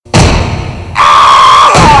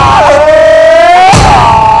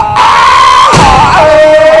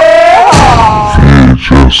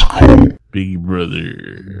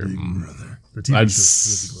The TV show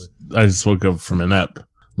specifically. I just woke up from a nap.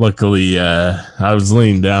 Luckily, I was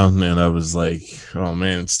laying down and I was like, "Oh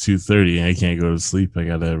man, it's 2:30. I can't go to sleep. I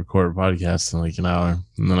gotta record a podcast in like an hour."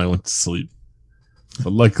 And then I went to sleep.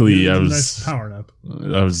 But luckily, I was nice power nap.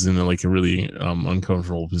 I was in like a really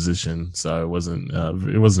uncomfortable position, so it wasn't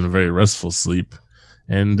a very restful sleep.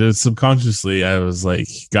 And subconsciously, I was like,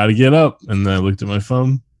 "Gotta get up." And then I looked at my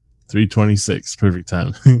phone, 3:26, perfect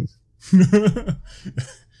time.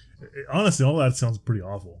 Honestly, all that sounds pretty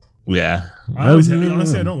awful. Yeah.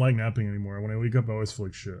 Honestly, I don't like napping anymore. When I wake up, I always feel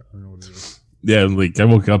like shit. I don't know what it is. Yeah, like I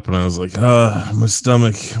woke up and I was like, my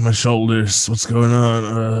stomach, my shoulders, what's going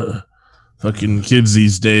on? Fucking kids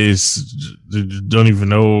these days don't even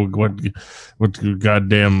know what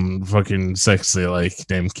goddamn fucking sex they like.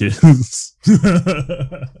 Damn kids.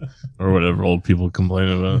 Or whatever old people complain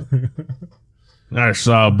about. I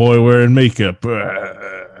saw a boy wearing makeup.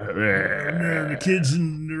 The kids,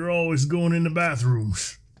 they're always going in the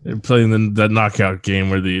bathrooms. They're playing that knockout game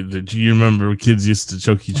where do you remember kids used to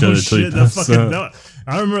choke each other? Shit,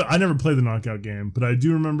 I remember. I never played the knockout game, but I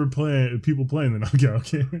do remember people playing the knockout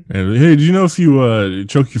game. And, hey, do you know if you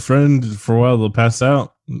choke your friend for a while, they'll pass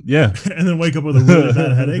out? Yeah. And then wake up with a really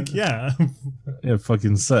bad headache? Yeah. Yeah,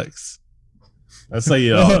 fucking sucks. That's like,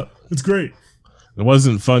 it's great. It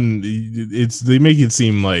wasn't fun. They make it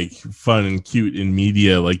seem like fun and cute in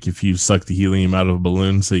media, like if you suck the helium out of a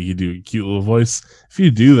balloon so you do a cute little voice. If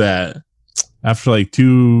you do that after like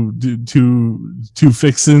two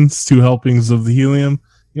fixins, 2 helpings of the helium,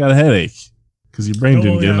 you got a headache because your brain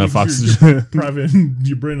didn't get enough oxygen. Private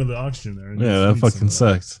your brain of the oxygen there. Yeah, that fucking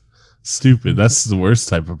sucked. Stupid. That's the worst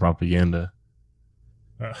type of propaganda.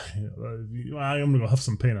 I'm gonna go huff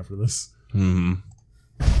some pain after this.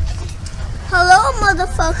 Hello,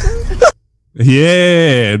 motherfucker.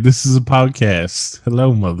 Yeah, this is a podcast.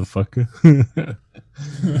 Hello, motherfucker.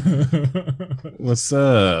 What's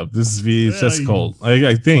up? This is VHS Cult.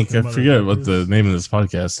 I think I forget what the name of this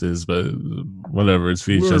podcast is, but whatever. It's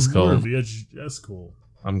VHS Cult. We're VHS Cult.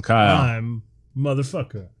 I'm Kyle. I'm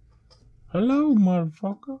motherfucker. Hello,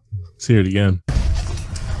 motherfucker. Let's hear it again.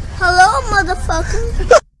 Hello,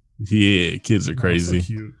 motherfucker. Yeah, kids are crazy. So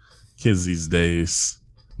cute. Kids these days.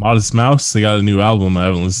 Modest Mouse, they got a new album. I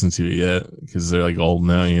haven't listened to it yet because they're like old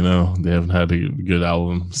now, you know. They haven't had a good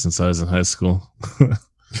album since I was in high school. For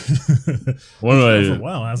a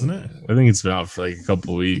while, hasn't it? I think it's been out for like a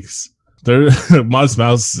couple of weeks. Modest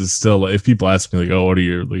Mouse is still like, if people ask me like, "Oh, what are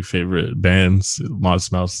your like favorite bands?"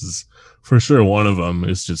 Modest Mouse is for sure one of them.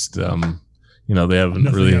 It's just they haven't Nothing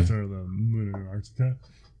really. After the Moon and Antarctica.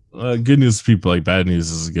 Good News for People Like Bad News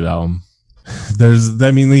is a good album. They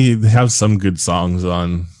have some good songs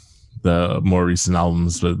on the more recent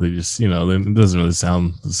albums, but they just, it doesn't really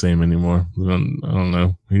sound the same anymore. I don't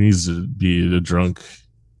know. He needs to be a drunk.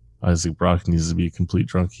 Isaac Brock needs to be a complete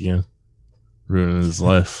drunk again, ruining his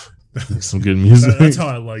life. Make some good music. That's how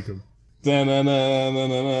I like him.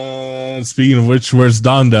 Speaking of which, where's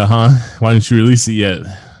Donda, huh? Why didn't you release it yet,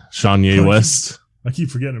 Kanye West? I keep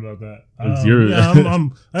forgetting about that.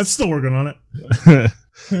 I'm still working on it.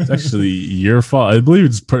 It's actually your fault. I believe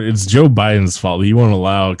it's Joe Biden's fault. He won't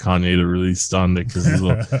allow Kanye to release Donda because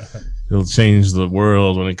he'll change the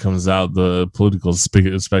world when it comes out. The political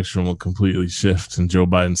spectrum will completely shift, and Joe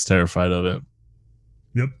Biden's terrified of it.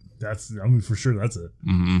 Yep, for sure that's it.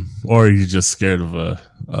 Mm-hmm. Or he's just scared of a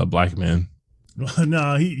black man.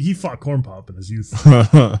 Nah, he fought Corn Pop in his youth.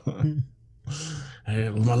 Hey,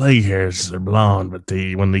 my leg hairs are blonde, but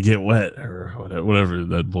when they get wet or whatever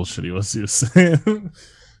that bullshit he was saying,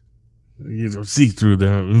 you don't see through.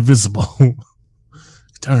 They're invisible.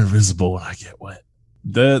 Turn invisible when I get wet.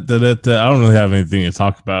 I don't really have anything to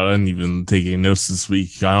talk about. I didn't even take any notes this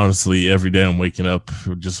week. I honestly, every day I'm waking up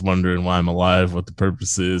just wondering why I'm alive, what the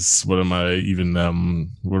purpose is, what are my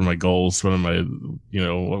goals, why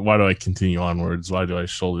do I continue onwards? Why do I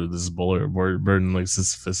shoulder this burden like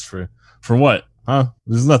Sisyphus for what? Huh?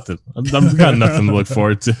 There's nothing. I've got nothing to look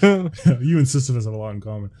forward to. You and Sisyphus have a lot in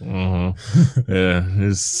common. Yeah.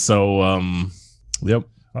 It's so, yep.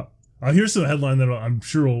 Here's the headline that I'm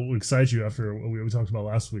sure will excite you after what we talked about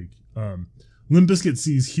last week. Limp Bizkit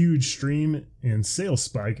sees huge stream and sales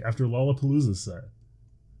spike after Lollapalooza set.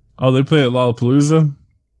 Oh, they play at Lollapalooza?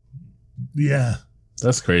 Yeah.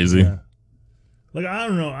 That's crazy. Yeah. Like, I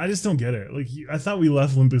don't know. I just don't get it. Like, I thought we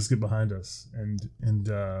left Limp Bizkit behind us, and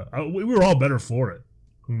we were all better for it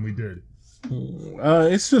when we did.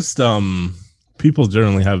 It's just people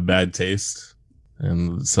generally have bad taste,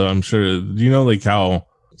 and so I'm sure like how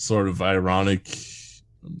sort of ironic,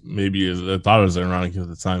 maybe I thought it was ironic at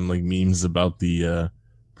the time, like memes about the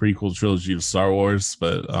prequel trilogy of Star Wars,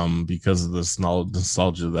 but because of this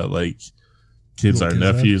nostalgia that like kids our Little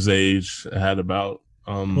kids have? nephew's age had about.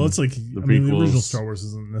 Well, it's like the I mean, the original prequels. Star Wars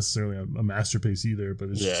isn't necessarily a masterpiece either, but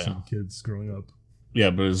it's just Yeah. some kids growing up. Yeah,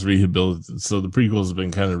 but it's rehabilitated. So the prequels have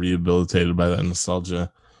been kind of rehabilitated by that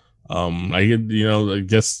nostalgia. I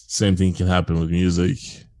guess same thing can happen with music.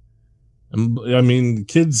 I mean,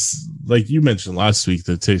 kids, like you mentioned last week,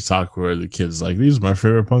 the TikTok where the kids like, these are my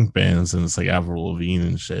favorite punk bands, and it's like Avril Lavigne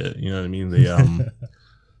and shit. You know what I mean? They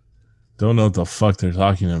don't know what the fuck they're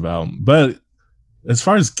talking about. But as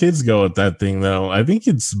far as kids go with that thing, though, I think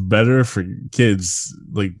it's better for kids,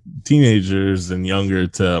 like teenagers and younger,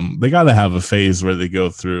 to they got to have a phase where they go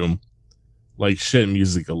through like shit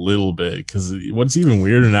music a little bit. Because what's even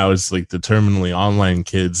weirder now is like the terminally online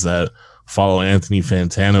kids that follow Anthony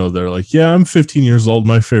Fantano. They're like, yeah, I'm 15 years old.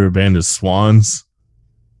 My favorite band is Swans.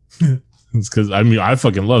 It's because I mean I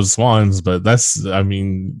fucking love Swans, but that's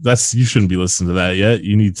you shouldn't be listening to that yet.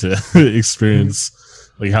 You need to experience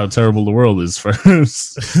like how terrible the world is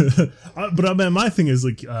first. But I mean, my thing is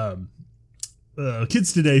like,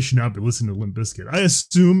 kids today should not be listening to Limp Bizkit. I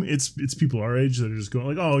assume it's people our age that are just going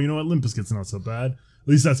like, oh, you know what, Limp Bizkit's not so bad. At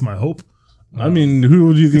least that's my hope. I mean,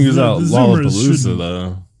 who do you think is out the Zoomers Lollapalooza shouldn't-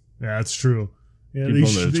 though? Yeah, that's true. Yeah, People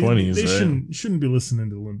in their 20s, they right? shouldn't be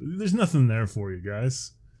listening to Limp. There's nothing there for you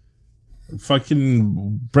guys.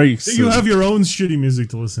 Fucking breaks. You have your own shitty music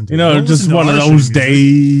to listen to. You know, Don't just listen to one of our those shitty music.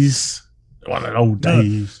 days. One of those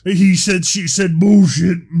days. He said, she said,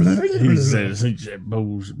 bullshit. He said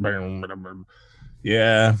bullshit.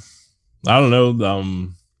 Yeah. I don't know.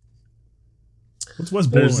 What's Wes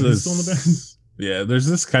There's Borland? He's still in the band? Yeah, there's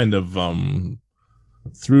this kind of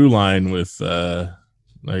through line with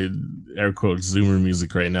like air quotes Zoomer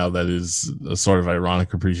music right now that is a sort of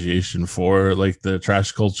ironic appreciation for like the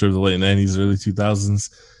trash culture of the late 90s, early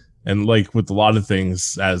 2000s. And like with a lot of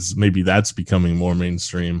things, as maybe that's becoming more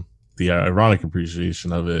mainstream, the ironic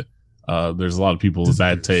appreciation of it, there's a lot of people with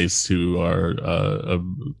bad taste who are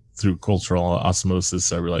through cultural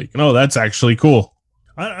osmosis are like, no, that's actually cool.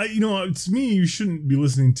 To me, you shouldn't be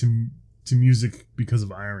listening to music because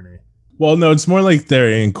of irony. Well, no, it's more like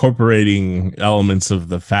they're incorporating elements of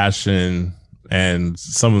the fashion and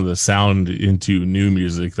some of the sound into new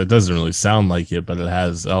music that doesn't really sound like it, but it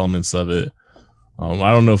has elements of it. I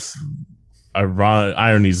don't know if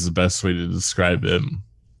irony is the best way to describe it.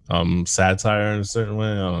 Satire in a certain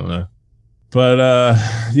way, I don't know. But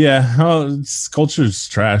yeah, culture's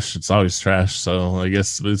trash. It's always trash. So I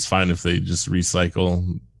guess it's fine if they just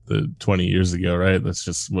recycle the 20 years ago, right? That's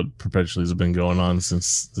just what perpetually has been going on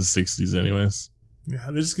since the 60s anyways. Yeah,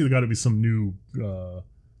 there's got to be some new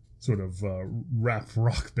sort of rap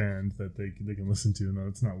rock band that they can listen to. No,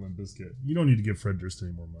 it's not Limp Bizkit. You don't need to give Fred Durst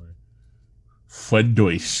any more money. Fred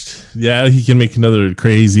Durst. Yeah, he can make another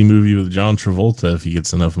crazy movie with John Travolta if he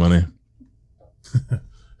gets enough money.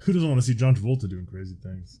 Who doesn't want to see John Travolta doing crazy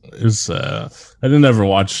things? I didn't ever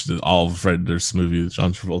watch all of Fred Durst's movie with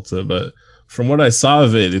John Travolta, but from what I saw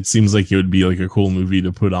of it, it seems like it would be like a cool movie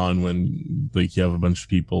to put on when like you have a bunch of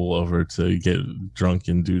people over to get drunk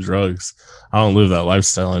and do drugs. I don't live that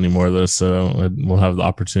lifestyle anymore though, so we'll have the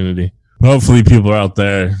opportunity. Hopefully people are out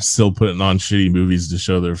there still putting on shitty movies to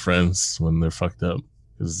show their friends when they're fucked up,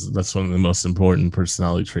 because that's one of the most important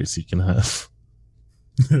personality traits you can have.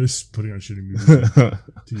 Just putting on shitty movies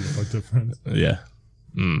to your fucked up friends. Yeah.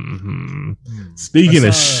 Speaking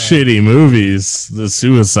of shitty movies, The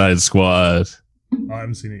Suicide Squad. I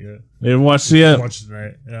haven't seen it yet. You haven't watched it yet? Watch it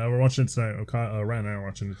tonight. Yeah, we're watching it tonight. Ryan and I are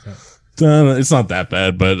watching it tonight. It's not that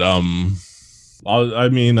bad, but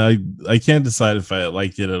I can't decide if I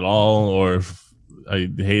like it at all or if I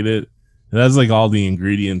hate it. It has like all the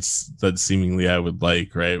ingredients that seemingly I would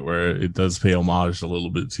like, right? Where it does pay homage a little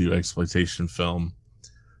bit to exploitation film.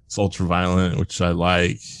 It's ultra violent, which I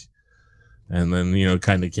like. And then,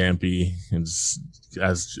 kind of campy,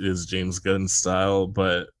 as is James Gunn's style,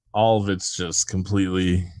 but all of it's just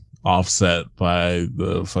completely offset by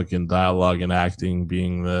the fucking dialogue and acting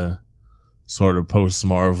being the sort of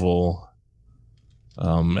post-Marvel.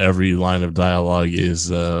 Every line of dialogue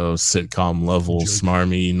is a sitcom level,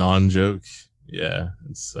 smarmy non-joke. Yeah,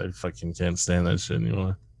 I fucking can't stand that shit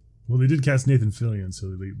anymore. Well, they did cast Nathan Fillion,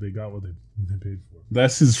 so they got what they paid for.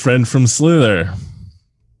 That's his friend from Slither.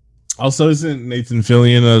 Also, isn't Nathan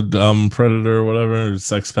Fillion a predator or whatever, or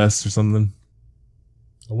sex pest or something?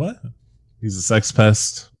 A what? He's a sex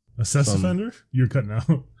pest. A sex offender? You're cutting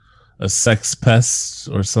out. A sex pest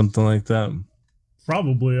or something like that.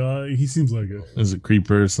 Probably. He seems like it. Is a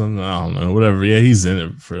creeper or something? I don't know. Whatever. Yeah, he's in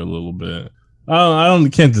it for a little bit. I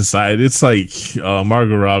don't can't decide. It's like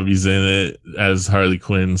Margot Robbie's in it as Harley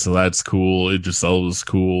Quinn, so that's cool. Idris Elba's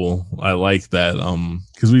cool. I like that.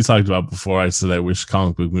 Because we talked about before. I said I wish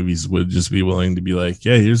comic book movies would just be willing to be like,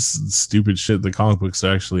 yeah, here's stupid shit the comic books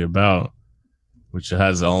are actually about, which it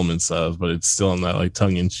has elements of, but it's still in that like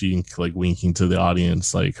tongue in cheek, like winking to the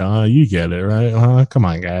audience, like, you get it, right? Come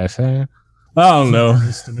on, guys. Huh? I don't know.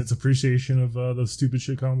 And its appreciation of those stupid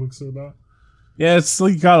shit comic books are about. Yeah, it's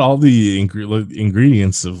like got all the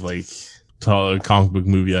ingredients of like a comic book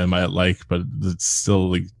movie I might like, but it's still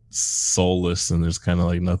like soulless and there's kind of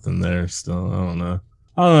like nothing there still. I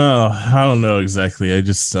don't know exactly. I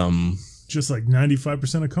just like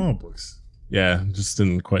 95% of comic books. Yeah, just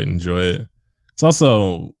didn't quite enjoy it. It's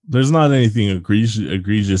also, there's not anything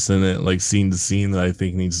egregious in it, like scene to scene, that I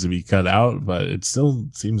think needs to be cut out, but it still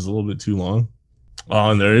seems a little bit too long. Oh,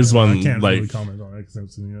 and there is one, I can't like, really comment on it because I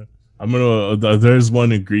haven't seen it yet. There's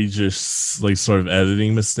one egregious, like, sort of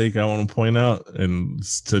editing mistake I want to point out, and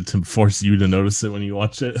to force you to notice it when you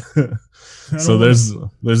watch it. So there's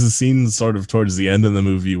a scene sort of towards the end of the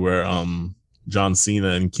movie where John Cena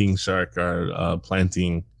and King Shark are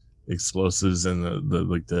planting explosives in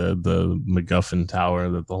the MacGuffin tower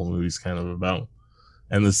that the whole movie's kind of about,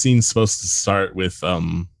 and the scene's supposed to start with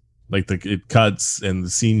it cuts, and the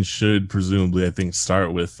scene should presumably, I think,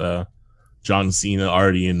 start with John Cena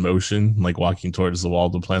already in motion, like walking towards the wall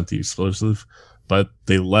to plant the explosive, but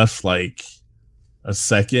they left like a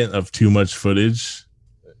second of too much footage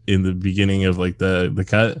in the beginning of like the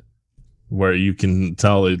cut, where you can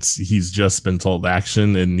tell he's just been told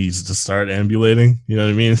action and needs to start ambulating. You know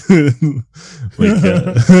what I mean?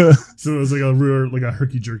 So it was like a real, like a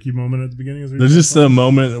herky jerky moment at the beginning. There's just a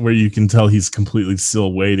moment where you can tell he's completely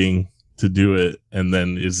still waiting to do it, and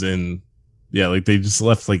then is in. Yeah, like they just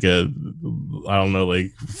left like I don't know,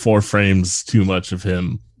 like 4 frames too much of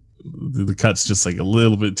him. The cut's just like a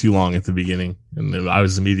little bit too long at the beginning, and then I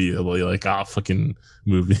was immediately like, fucking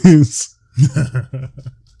movies.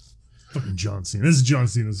 Fucking John Cena. This is John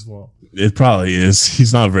Cena's fault. It probably is.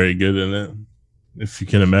 He's not very good in it, if you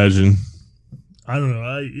can imagine. I don't know.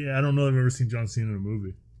 I don't know if I've ever seen John Cena in a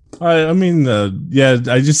movie. I mean,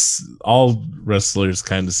 all wrestlers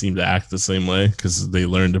kind of seem to act the same way because they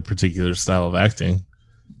learned a particular style of acting.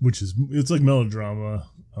 It's like melodrama.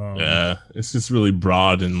 Yeah, it's just really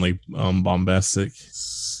broad and like bombastic.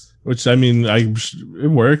 Which, I mean,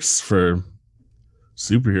 it works for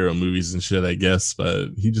superhero movies and shit, I guess, but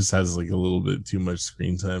he just has like a little bit too much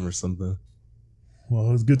screen time or something.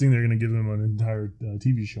 Well, it's a good thing they're going to give him an entire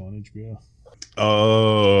TV show on HBO.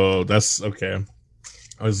 Oh, that's okay.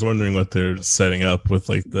 I was wondering what they're setting up with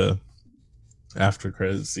like the after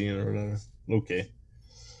credit scene or whatever. Okay.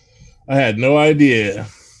 I had no idea.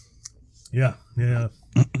 Yeah.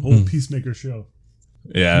 Old Peacemaker show.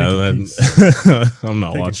 Yeah, I'm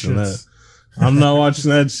not watching that. I'm not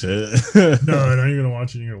watching that shit. No, you're going to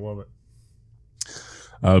watch it. You're going to love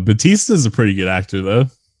it. Batista's a pretty good actor, though.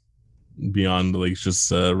 Beyond like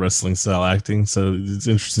just wrestling style acting, so it's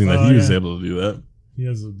interesting that he was able to do that. He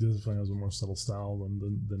definitely has a more subtle style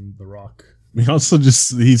than The Rock. He also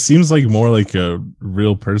he seems like more like a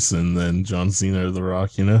real person than John Cena or The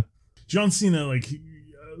Rock, you know? John Cena, like,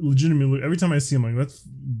 legitimately, every time I see him, like, that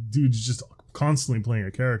dude's just constantly playing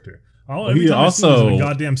a character. Every time I see him, he's in a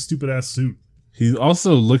goddamn stupid ass suit. He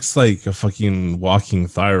also looks like a fucking walking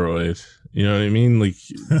thyroid. You know what I mean? Like,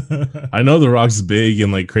 I know The Rock's big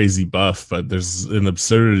and like crazy buff, but there's an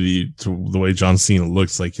absurdity to the way John Cena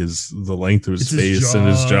looks, like the length of his face and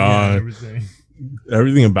his jaw. Yeah,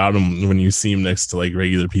 everything about him, when you see him next to like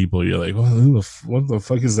regular people, you're like, what the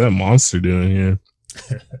fuck is that monster doing here?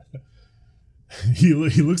 He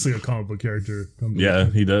looks like a comic book character. Yeah,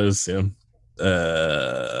 he does. Yeah.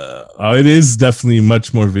 It is definitely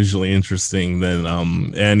much more visually interesting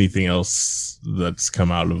than anything else that's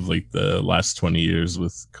come out of like the last 20 years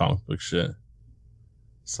with comic book shit.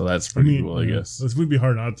 So that's pretty cool, I guess. This would be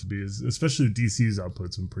hard not to be, especially DC's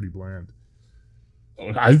output's been pretty bland.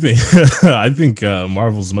 I think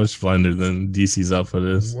Marvel's much blander than DC's output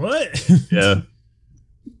is. What? Yeah.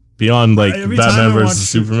 Beyond like Batman versus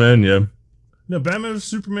Superman, yeah. No, Batman vs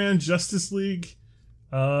Superman, Justice League,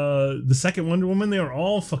 the second Wonder Woman, they are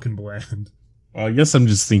all fucking bland. Well, I guess I'm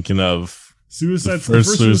just thinking of the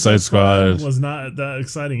first Suicide Squad was not that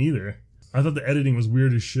exciting either. I thought the editing was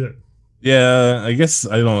weird as shit. Yeah, I guess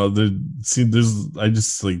I don't know. There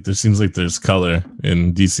seems like there's color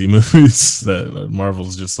in DC movies that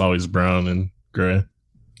Marvel's just always brown and gray.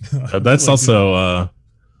 That's like, also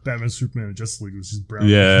Batman, Superman, and Justice League was just brown.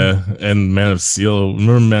 Yeah, and Man of Steel.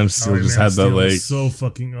 Remember Man of Steel had that like so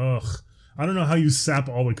fucking ugh. I don't know how you sap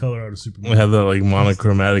all the color out of Superman. We had that like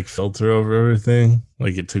monochromatic filter over everything.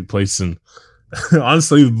 Like it took place in,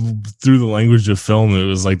 honestly, through the language of film, it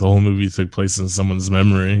was like the whole movie took place in someone's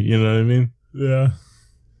memory. You know what I mean? Yeah.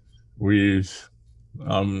 Weird.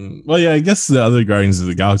 Well, yeah, I guess the other Guardians of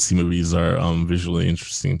the Galaxy movies are visually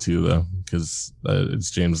interesting too, though, because it's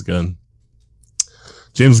James Gunn.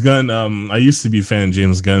 James Gunn, I used to be a fan of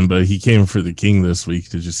James Gunn, but he came for The King this week.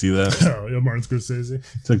 Did you see that? Oh, yeah, Martin Scorsese.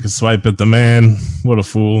 Took a swipe at the man. What a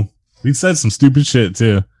fool. He said some stupid shit,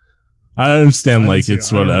 too. I understand, like,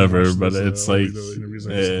 it's whatever, but it's like,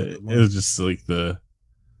 it was just like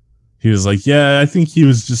he was like, yeah, I think he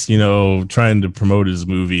was just, trying to promote his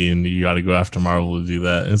movie, and you got to go after Marvel to do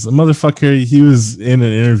that. And it's a motherfucker, he was in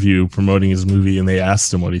an interview promoting his movie, and they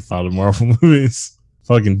asked him what he thought of Marvel movies.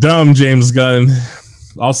 Fucking dumb, James Gunn.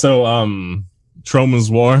 Also,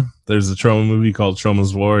 Troma's War. There's a Troma movie called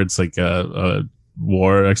Troma's War. It's like a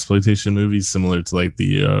war exploitation movie similar to like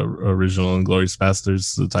the original Inglourious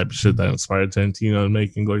Basterds, the type of shit that inspired Tarantino to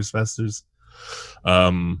make Inglourious Basterds.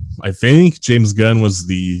 I think James Gunn was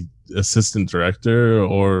the assistant director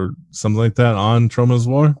or something like that on Troma's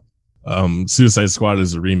War. Suicide Squad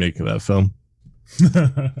is a remake of that film.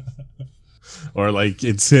 Or like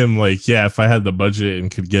it's him like, yeah, if I had the budget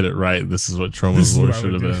and could get it right, this is what Troma's War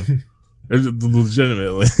should have been.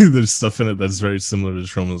 Legitimately, there's stuff in it that's very similar to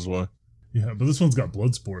Troma's War. Yeah, but this one's got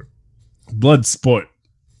Bloodsport. Bloodsport.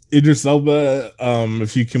 Idris Elba,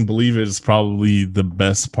 if you can believe it, is probably the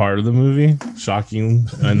best part of the movie. Shocking,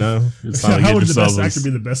 I know. It's not like How would Idris the best Elba's, actor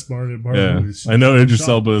be the best part of the movie? I know Idris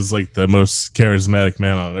Elba is like the most charismatic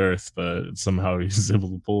man on earth, but somehow he's able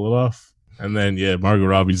to pull it off. And then, yeah, Margot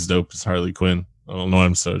Robbie's dope as Harley Quinn. I don't know why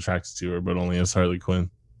I'm so attracted to her, but only as Harley Quinn.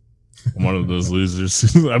 I'm one of those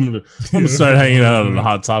losers. I'm gonna start hanging out on a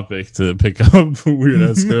Hot Topic to pick up weird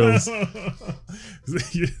ass girls.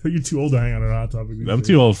 You're too old to hang out on a Hot Topic. I'm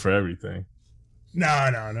too old for everything.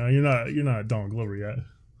 No. You're not Donald Glover yet.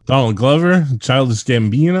 Donald Glover, Childish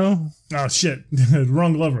Gambino. Oh shit,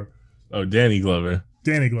 wrong Glover. Oh, Danny Glover.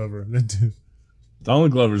 Danny Glover.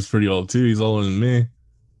 Donald Glover's pretty old too. He's older than me.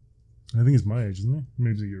 I think he's my age, isn't he?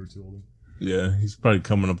 Maybe a year or two older. Yeah, he's probably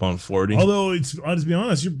coming up on 40. Although, I'll just be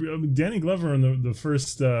honest, Danny Glover in the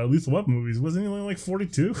first Lethal Weapon movies, wasn't he only like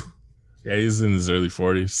 42? Yeah, he's in his early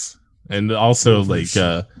 40s. And also, like,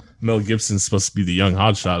 Mel Gibson's supposed to be the young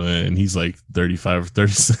hotshot in it, and he's like 35 or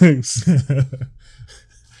 36.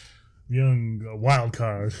 Young wild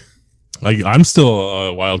card. Like, I'm still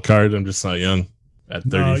a wild card. I'm just not young at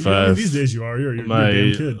 35. These days you are. You're a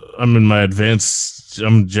damn kid. I'm in my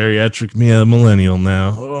I'm geriatric me, a millennial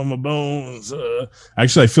now. Oh, my bones.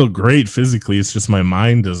 Actually, I feel great physically. It's just my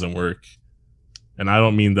mind doesn't work. And I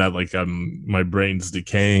don't mean that like my brain's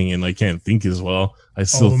decaying and I can't think as well. I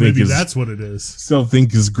still think maybe that's what it is. Still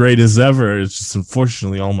think as great as ever. It's just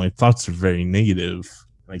unfortunately all my thoughts are very negative.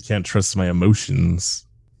 I can't trust my emotions.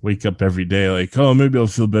 Wake up every day like, oh, maybe I'll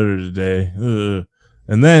feel better today.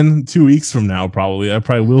 And then 2 weeks from now, I probably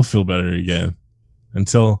will feel better again.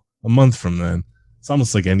 Until a month from then. It's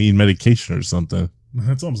almost like I need medication or something.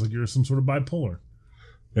 It's almost like you're some sort of bipolar.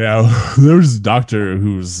 Yeah, there was a doctor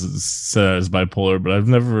who says bipolar, but I've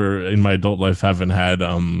never in my adult life haven't had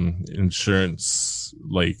insurance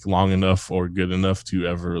like long enough or good enough to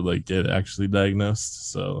ever like get actually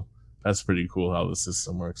diagnosed. So that's pretty cool how the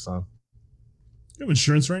system works on. You have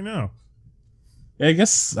insurance right now. Yeah, I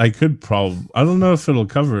guess I could probably. I don't know if it'll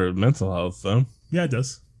cover mental health though. Yeah, it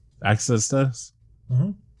does. Access does. Uh-huh.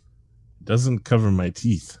 It doesn't cover my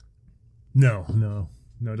teeth. No,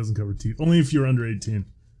 it doesn't cover teeth. Only if you're under 18.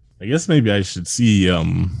 I guess maybe I should see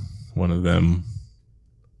one of them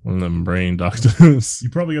brain doctors.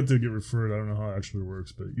 You probably have to get referred. I don't know how it actually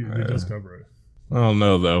works, but it does cover it. I don't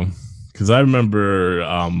know though, because I remember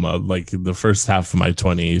like the first half of my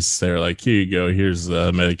 20s, they're like, here you go, here's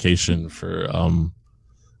medication for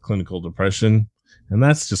clinical depression, and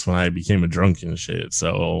that's just when I became a drunk and shit.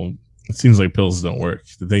 So it seems like pills don't work.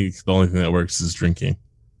 The only thing that works is drinking.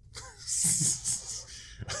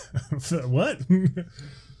 What?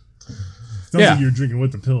 Sounds like you're drinking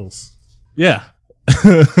with the pills. Yeah.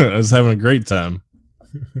 I was having a great time.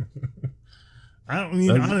 I don't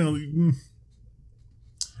know.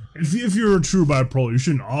 If you're a true bipolar, you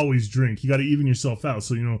shouldn't always drink. You got to even yourself out.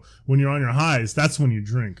 So, when you're on your highs, that's when you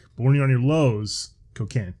drink. But when you're on your lows,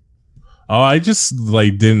 cocaine. Oh, I just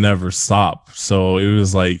like didn't ever stop. So it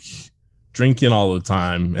was like drinking all the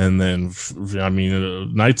time. And then,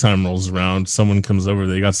 nighttime rolls around. Someone comes over.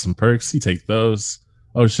 They got some perks. You take those.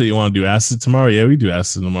 Oh, shit, you want to do acid tomorrow? Yeah, we do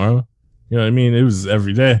acid tomorrow. You know what I mean? It was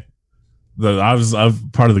every day. I was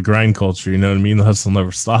part of the grind culture. You know what I mean? The hustle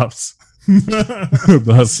never stops.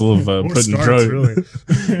 The hustle of putting drugs, really.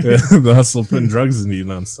 the hustle of putting drugs in you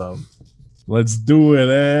nonstop. Let's do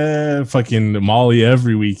it, fucking Molly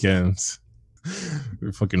every weekend.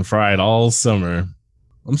 We're fucking fried all summer.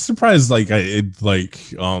 I'm surprised,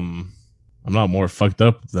 I'm not more fucked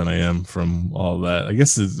up than I am from all that. I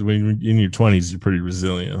guess when you're in your 20s, you're pretty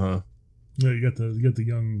resilient, huh? Yeah, you got the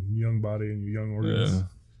young body and your young organs. Yeah.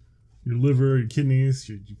 Your liver, your kidneys,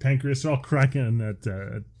 your pancreas are all cracking at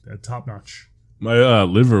top notch. My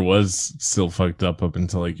liver was still fucked up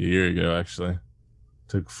until like a year ago. Actually,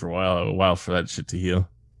 took for a while for that shit to heal.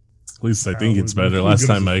 At least I think it's better. Last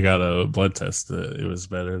time I got a blood test, it was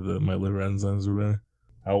better. My liver enzymes were better.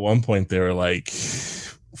 At one point, they were like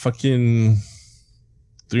fucking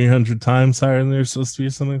 300 times higher than they're supposed to be, or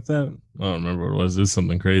something like that. I don't remember what it was. It was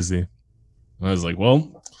something crazy. And I was like,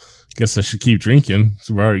 well, guess I should keep drinking.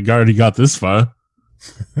 So we already got this far.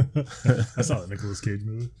 I saw the Nicolas Cage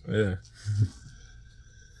movie. Yeah.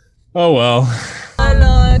 Oh well. I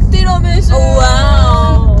like tiramisu. Oh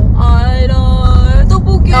wow. I like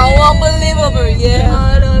tteokbokki. Oh, unbelievable. Yeah.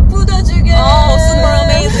 I like budae-jjigae. Oh, super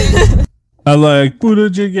amazing. I like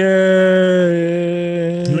Buttigieg.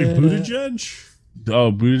 You like Buttigieg?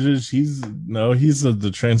 Oh, Buttigieg. He's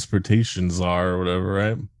the transportation czar or whatever,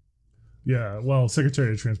 right? Yeah, well,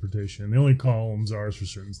 Secretary of Transportation. They only call him czars for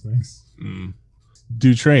certain things.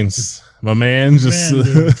 Do trains, my man. Just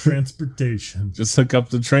transportation. Just hook up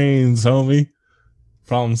the trains, homie.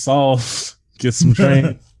 Problem solved. Get some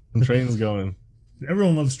trains going.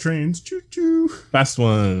 Everyone loves trains. Choo choo. Fast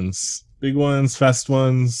ones, big ones, fast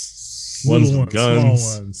ones, Little ones with guns,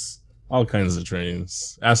 small ones. all kinds of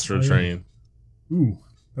trains. Astro train. Ooh,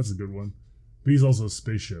 that's a good one. But he's also a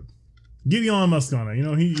spaceship. Get Elon Musk on it. You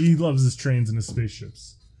know, he loves his trains and his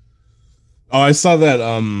spaceships. Oh, I saw that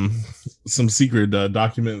some secret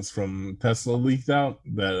documents from Tesla leaked out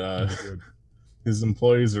that his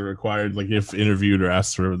employees are required, like if interviewed or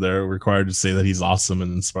asked for, they're required to say that he's awesome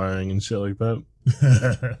and inspiring and shit like that.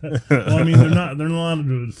 Well, I mean, they're not allowed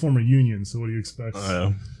to form a union, so what do you expect?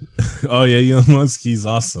 Oh yeah, Elon Musk, he's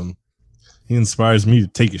awesome. He inspires me to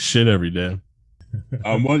take a shit every day.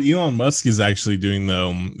 What Elon Musk is actually doing,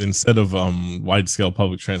 though, instead of wide-scale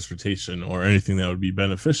public transportation or anything that would be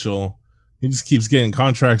beneficial, he just keeps getting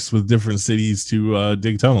contracts with different cities to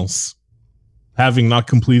dig tunnels, having not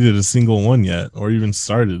completed a single one yet, or even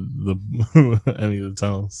started any of the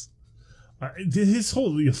tunnels. His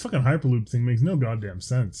whole fucking Hyperloop thing makes no goddamn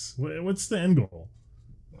sense. What's the end goal?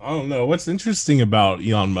 I don't know. What's interesting about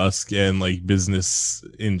Elon Musk and like business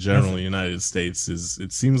in general in the United States is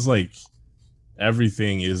it seems like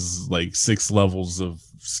everything is like 6 levels of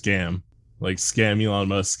scam. Like scam Elon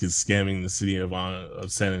Musk is scamming the city of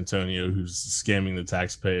San Antonio, who's scamming the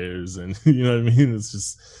taxpayers, and you know what I mean? It's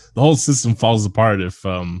just the whole system falls apart if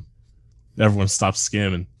everyone stops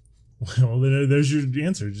scamming. Well, there's your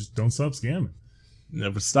answer. Just don't stop scamming.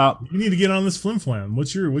 Never stop. You need to get on this flim flam.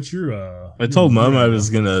 What's your I told Mom I was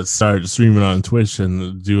gonna start streaming on Twitch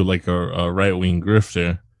and do like a right wing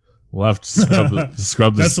grifter. We'll have to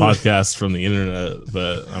scrub this podcast from the internet,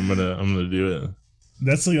 but I'm gonna do it.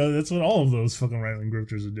 That's what all of those fucking right wing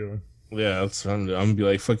grifters are doing. Yeah, that's what I'm gonna be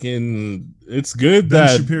like. Fucking, it's good Ben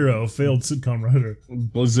that Shapiro, failed sitcom writer,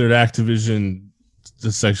 Blizzard Activision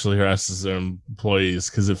just sexually harasses their employees,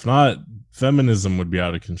 because if not, feminism would be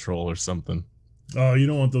out of control or something. Oh, you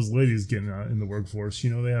don't want those ladies getting out in the workforce. You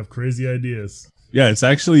know, they have crazy ideas. Yeah, it's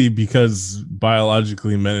actually because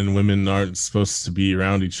biologically men and women aren't supposed to be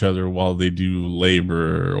around each other while they do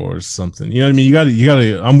labor or something. You know what I mean? You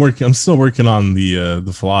gotta I'm still working on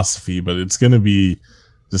the philosophy, but it's gonna be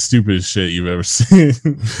the stupidest shit you've ever seen.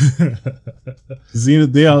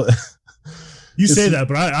 You say that,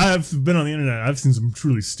 but I've been on the internet. I've seen some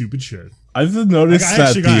truly stupid shit. I've noticed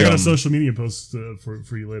I got a social media post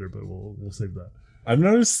for you later, but we'll save that. I've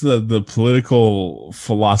noticed that the political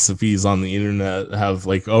philosophies on the internet have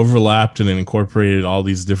like overlapped and incorporated all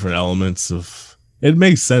these different elements of. It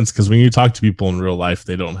makes sense because when you talk to people in real life,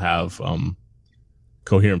 they don't have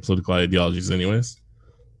coherent political ideologies, anyways.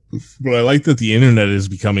 But I like that the internet is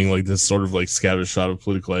becoming like this sort of like scattershot of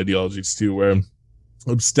political ideologies too, where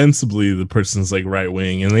ostensibly the person's like right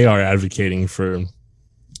wing and they are advocating for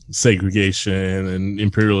segregation and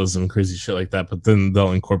imperialism and crazy shit like that, but then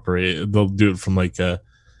they'll do it from like a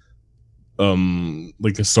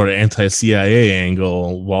sort of anti-CIA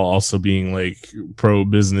angle while also being like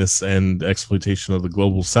pro-business and exploitation of the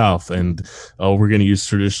global south, and we're going to use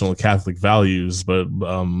traditional Catholic values, but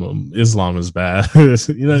Islam is bad. You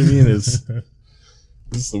know what I mean? It's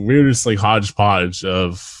the weirdest like hodgepodge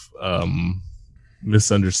of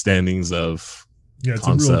misunderstandings of it's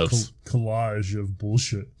concepts. A real collage of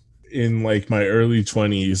bullshit. in like my early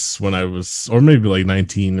 20s when I was, or maybe like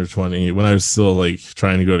 19 or 20, when I was still like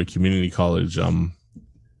trying to go to community college.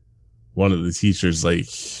 One of the teachers like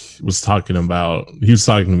was talking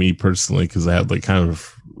to me personally because I had like kind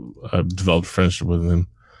of developed friendship with him.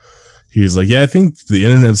 He was like, yeah, I think the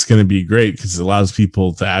internet's going to be great because it allows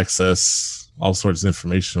people to access all sorts of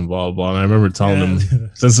information, blah, blah. And I remember telling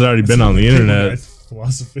him, since I'd already been on the internet,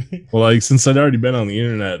 philosophy. well, like, since I'd already been on the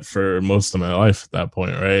internet for most of my life at that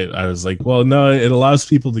point, right? I was like, well, no, it allows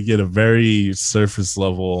people to get a very surface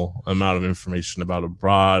level amount of information about a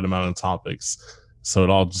broad amount of topics. So it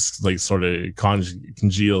all just like sort of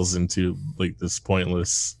congeals into like this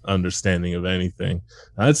pointless understanding of anything.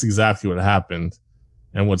 Now, that's exactly what happened.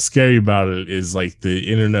 And what's scary about it is like the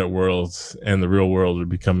internet world and the real world are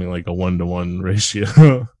becoming like a 1-to-1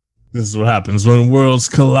 ratio. This is what happens when worlds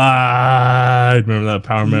collide. Remember that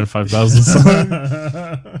Power Man 5000 song?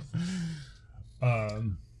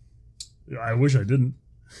 I wish I didn't.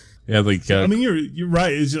 Yeah, like I mean, you're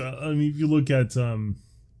right. I mean, if you look at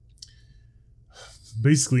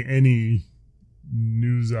basically any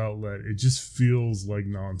news outlet, it just feels like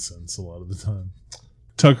nonsense a lot of the time.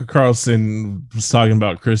 Tucker Carlson was talking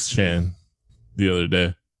about Chris Chan the other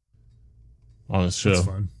day on his show. That's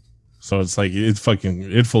fun. So it's like it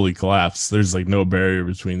fully collapsed. There's like no barrier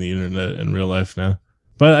between the internet and real life now.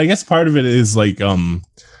 But I guess part of it is like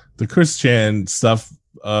the Chris Chan stuff.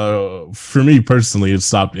 For me personally, it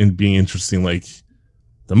stopped being interesting like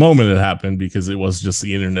the moment it happened because it was just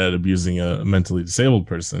the internet abusing a mentally disabled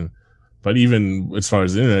person. But even as far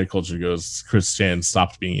as internet culture goes, Chris Chan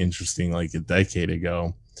stopped being interesting like a decade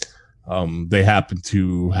ago. They happen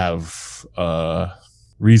to have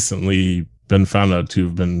recently been found out to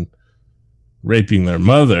have been raping their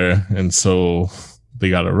mother, and so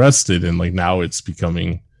they got arrested, and like now it's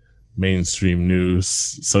becoming mainstream news.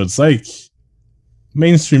 So it's like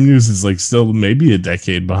mainstream news is like still maybe a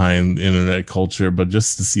decade behind internet culture, but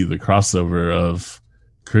just to see the crossover of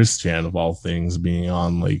Chris Chan of all things being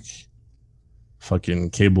on like fucking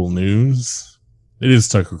cable news. It is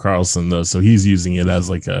Tucker Carlson though, so he's using it as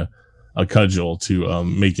like a cudgel to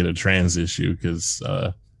make it a trans issue because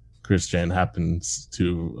Chris Chan happens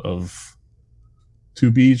to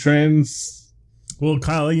be trans. Well,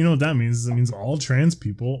 Kyle, you know what that means? It means all trans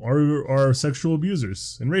people are sexual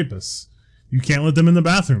abusers and rapists. You can't let them in the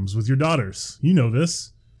bathrooms with your daughters. You know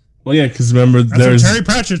this. Well, yeah, because remember, that's what Terry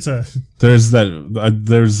Pratchett said. There's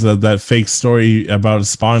that fake story about a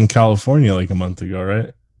spa in California like a month ago,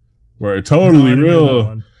 right? Where a totally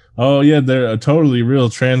real, a totally real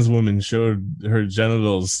trans woman showed her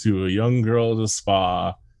genitals to a young girl at a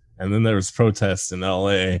spa, and then there was protests in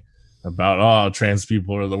L.A. about trans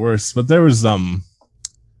people are the worst, but there was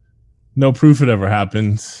no proof it ever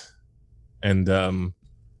happened, and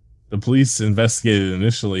the police investigated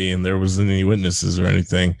initially, and there wasn't any witnesses or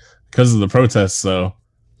anything. Because of the protests, though,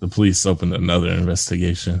 the police opened another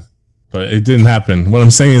investigation. But it didn't happen. What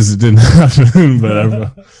I'm saying is it didn't happen.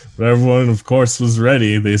 But everyone, of course, was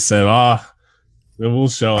ready. They said, we'll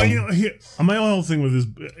show them. My whole thing with this,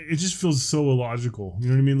 it just feels so illogical. You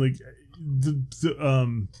know what I mean? Like,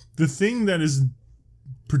 the thing that is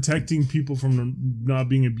protecting people from not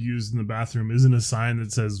being abused in the bathroom isn't a sign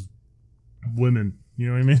that says women. You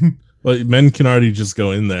know what I mean? Well, men can already just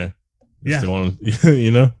go in there. Yeah. If they want to, you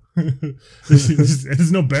know?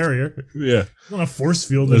 There's no barrier. Yeah. There's not a force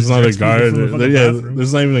field. There's not a guard.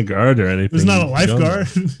 There's not even a guard or anything. There's not a lifeguard.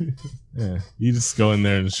 Yeah. You just go in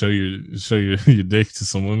there and show your dick to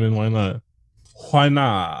some women. Why not? Why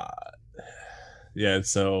not? Yeah,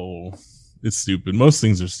 so it's stupid. Most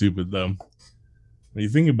things are stupid, though. When you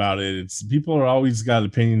think about it, it's people are always got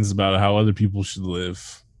opinions about how other people should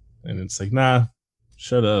live. And it's like, nah,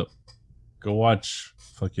 shut up. Go watch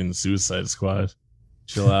fucking Suicide Squad.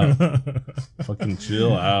 Chill out. Fucking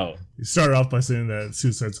chill out. You started off by saying that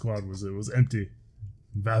Suicide Squad was empty,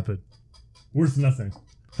 vapid, worth nothing.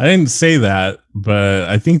 I didn't say that, but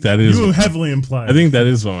I think that is. You heavily implied. I think that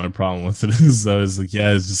is what my problem with it is, though. Is like,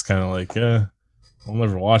 yeah, it's just kind of like, I'll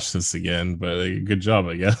never watch this again, but good job,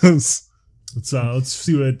 I guess. Let's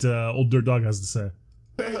see what old Dirt Dog has to say.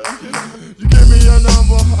 You give me a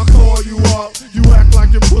number, I call you up. You act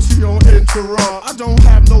like your pussy on interrupt. I don't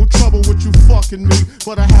have no trouble with you fucking me,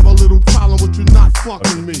 but I have a little problem with you not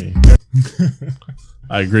fucking me.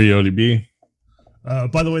 I agree, ODB.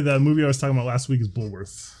 By the way, the movie I was talking about last week is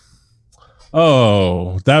Bullworth.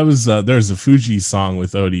 Oh, that was there's a Fuji song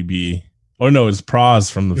with ODB. Oh no, it's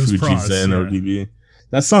Praz from the Fugees and ODB.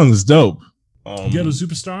 That song is dope. Ghetto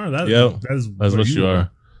Superstar. That's what you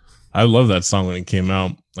are. I love that song when it came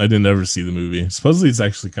out. I didn't ever see the movie. Supposedly it's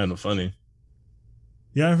actually kind of funny.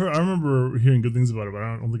 Yeah, I remember hearing good things about it, but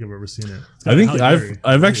I don't think I've ever seen it. It's got I think Halle Berry.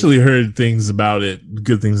 I've actually heard things about it,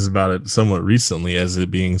 good things about it, somewhat recently, as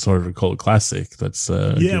it being sort of a cult classic. That's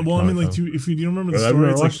yeah. good Well, I mean, comic like, if you remember the But I've story,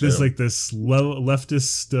 never it's like watched this, it. like this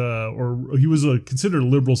leftist, or he was considered a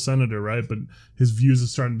liberal senator, right? But his views are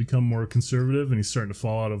starting to become more conservative, and he's starting to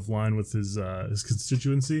fall out of line with his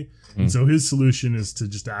constituency. And so his solution is to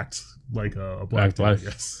just act like a black Act dude, like- I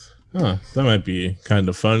guess. Huh, that might be kind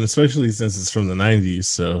of fun, especially since it's from the 90s,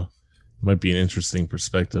 so it might be an interesting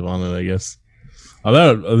perspective on it, I guess.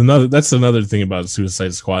 That's another thing about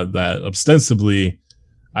Suicide Squad that ostensibly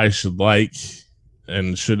I should like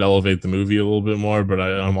and should elevate the movie a little bit more, but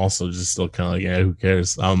I'm also just still kind of like, yeah, who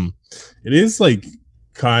cares? It is like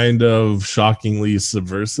kind of shockingly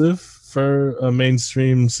subversive for a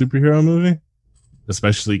mainstream superhero movie,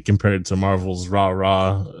 especially compared to Marvel's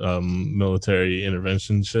rah military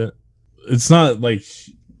intervention shit. It's not like,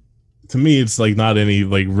 to me, it's like not any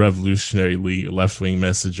like revolutionary left-wing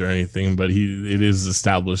message or anything, but it is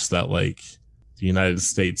established that like the United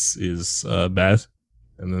States is bad,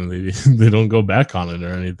 and then they don't go back on it or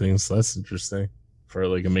anything. So that's interesting for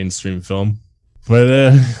like a mainstream film.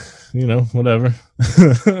 But whatever.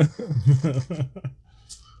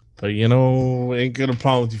 But ain't got a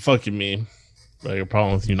problem with you fucking me. But I got a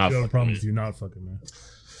problem with you not I got a fucking problem me. with you not fucking me.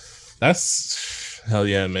 That's hell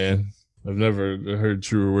yeah, man. I've never heard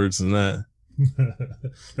truer words than that.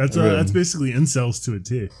 That's basically incels to a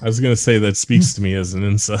T. I was gonna say that speaks to me as an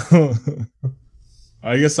incel.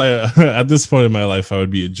 I guess at this point in my life I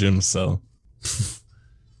would be a gym cell.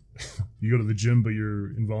 You go to the gym, but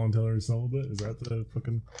you're involuntary celibate. Is that the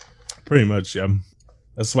fucking? Pretty much, yeah.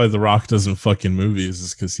 That's why The Rock doesn't fucking movies,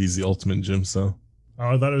 is because he's the ultimate gym cell. Oh,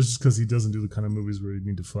 I thought it was just because he doesn't do the kind of movies where you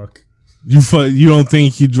need to fuck. You don't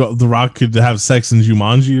think The Rock could have sex in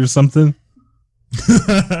Jumanji or something?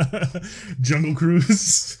 Jungle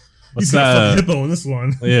Cruise. What's He's got a that? fucking hippo in this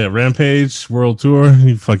one. Yeah, Rampage World Tour.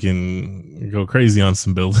 You fucking go crazy on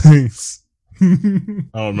some buildings. I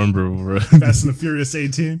don't remember. Fast and the Furious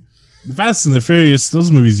 18. Fast and the Furious.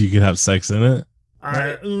 Those movies you could have sex in it.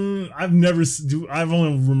 I've never. I've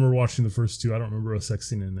only remember watching the first two. I don't remember a sex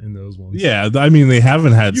scene in those ones. Yeah, I mean they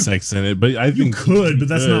haven't had sex in it, but I You think could, but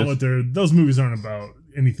that's not could. what they're. Those movies aren't about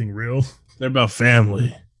anything real. They're about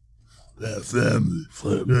family. That family.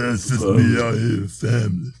 Family. That's just me out here,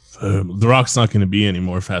 family. The Rock's not going to be any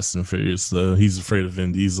more Fast and Furious, though. He's afraid of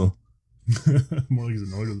Vin Diesel. More like he's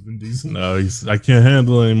annoyed with Vin Diesel. No, I can't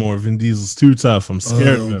handle it anymore. Vin Diesel's too tough. I'm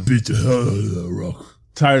scared of I'll him. beat the hell out of that Rock.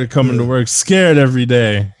 Tired of coming to work, scared every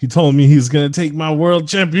day. He told me he's going to take my world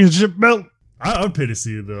championship belt. I would pay to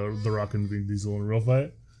see the Rock and Vin Diesel in a real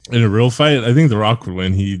fight. In a real fight, I think The Rock would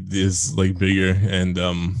win. He is like bigger, and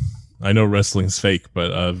I know wrestling's fake,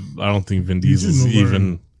 but I don't think Vin Diesel's didn't learn.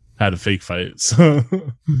 even had a fake fight. So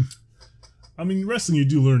I mean, wrestling you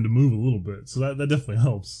do learn to move a little bit, so that definitely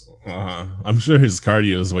helps. I'm sure his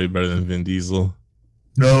cardio is way better than Vin Diesel.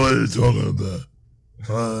 Now what are you talking about?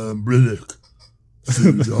 I'm Riddick.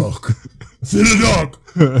 See the dog. See the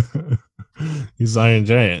dog. He's Iron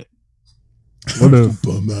Giant. What if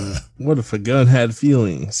Man. what if a gun had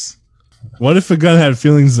feelings? What if a gun had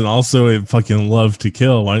feelings and also it fucking loved to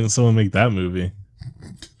kill? Why didn't someone make that movie?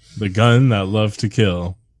 The gun that loved to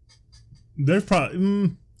kill. They're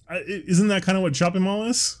probably isn't that kind of what Shopping Mall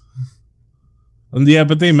is? Yeah,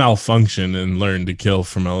 but they malfunction and learn to kill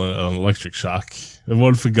from an electric shock. And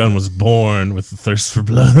what if a gun was born with a thirst for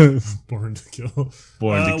blood? Born to Kill.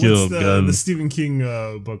 Born to kill what's gun. the Stephen King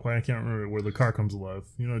book? Why I can't remember where the car comes alive.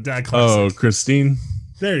 Dad Oh, classic. Christine.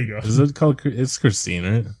 There you go. Is it called? It's Christine,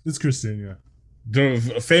 right? It's Christine.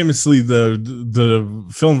 Yeah. Famously, the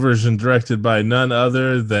film version directed by none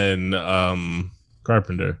other than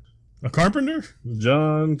Carpenter, A carpenter?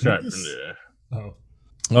 John Jesus. Carpenter. Oh,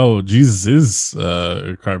 Oh, Jesus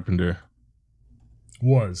is Carpenter.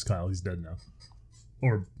 was Kyle? He's dead now,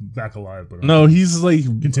 or back alive? But No, he's like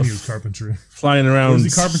continues carpentry. flying Or around. is he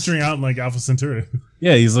carpentering out in like Alpha Centauri?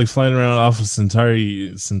 Yeah, he's like flying around off of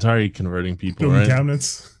Centauri converting people, Building right?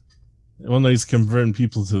 cabinets. Well, no, he's converting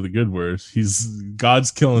people to the good word.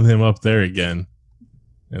 God's killing him up there again.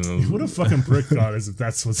 And What a fucking prick God is if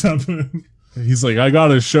that's what's happening. he's like, I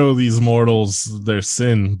gotta show these mortals their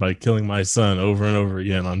sin by killing my son over and over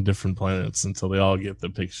again on different planets until they all get the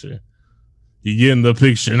picture. You getting the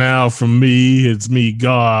picture now from me? It's me,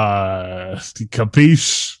 God.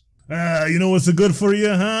 Capiche? You know what's good for you,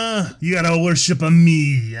 huh? You gotta worship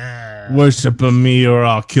me. Worship me or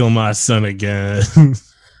I'll kill my son again.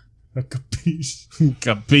 Capiche.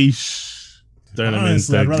 Capiche? Turn him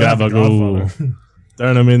Honestly, I'd into rather have the Gabagoo. Godfather.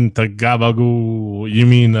 Turn him into Gabagoo. You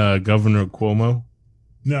mean Governor Cuomo?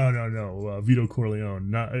 No. Vito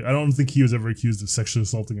Corleone. Not. I don't think he was ever accused of sexually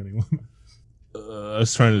assaulting anyone. I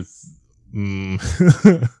was trying to.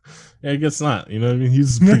 Yeah, I guess not. You know what I mean?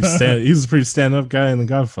 He's a pretty stand-up guy in The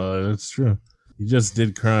Godfather. That's true. He just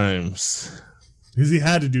did crimes. Because he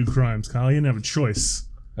had to do crimes, Kyle. He didn't have a choice.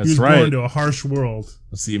 That's he was right. born into a harsh world.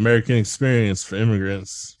 It's the American experience for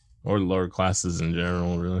immigrants or lower classes in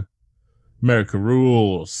general, really. America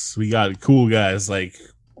rules. We got cool guys like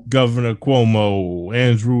Governor Cuomo,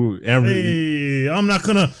 Andrew. Hey, I'm not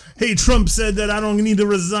gonna. Hey, Trump said that I don't need to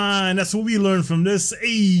resign. That's what we learned from this.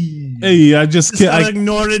 Hey, I just gotta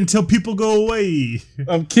ignore it until people go away.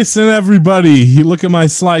 I'm kissing everybody. You look at my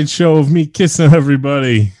slideshow of me kissing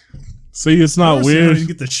everybody. See, it's not weird. You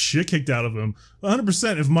get the shit kicked out of him.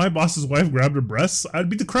 100%. If my boss's wife grabbed her breasts, I'd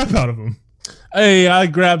beat the crap out of him. Hey, I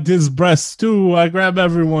grabbed his breasts too. I grab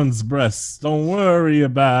everyone's breasts. Don't worry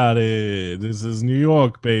about it. This is New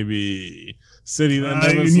York, baby. City that never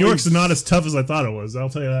sleeps. New York's not as tough as I thought it was. I'll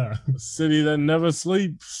tell you that. City that never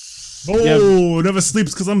sleeps. Oh, never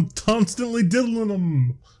sleeps because I'm constantly diddling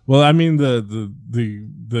them. Well, I mean,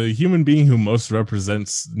 the human being who most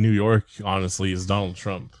represents New York, honestly, is Donald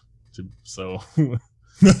Trump. So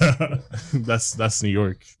that's New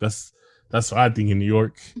York. That's what I think in New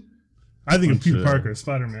York. I think of Peter Parker,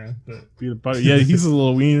 Spider-Man. But Peter Parker, yeah, he's a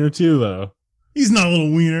little wiener too, though. He's not a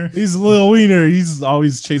little wiener. He's a little wiener. He's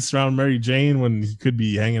always chased around Mary Jane when he could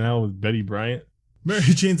be hanging out with Betty Bryant. Mary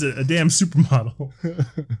Jane's a damn supermodel.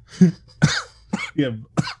 Yeah,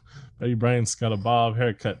 Betty Bryant's got a bob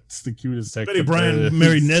haircut. It's the cutest haircut. Betty Bryant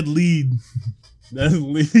married Ned Lead. Ned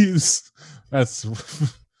Leeds. That's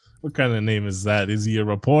what kind of name is that? Is he a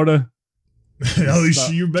reporter?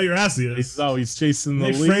 You bet your ass he is. He's always chasing the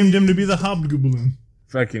lead. They framed him to be the Hobgoblin.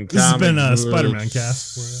 Fucking this has been a Spider-Man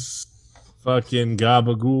cast for you. Fucking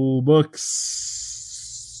gabagool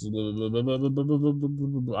books.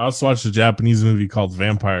 I also watched a Japanese movie called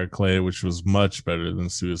Vampire Clay, which was much better than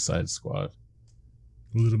Suicide Squad.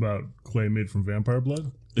 Was it about clay made from vampire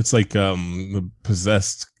blood? It's like the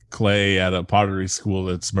possessed clay at a pottery school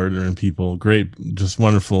that's murdering people. Great, just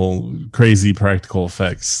wonderful, crazy practical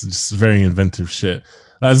effects. Just very inventive shit.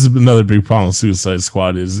 That's another big problem with Suicide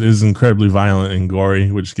Squad is incredibly violent and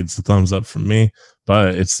gory, which gets a thumbs up from me.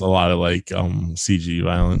 But it's a lot of like CG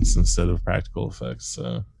violence instead of practical effects.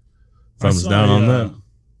 So thumbs down on that.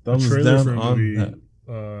 Thumbs down on that.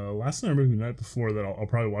 Last night or maybe the night before that I'll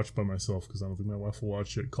probably watch by myself because I don't think my wife will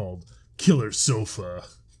watch it, called Killer Sofa.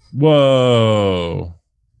 Whoa.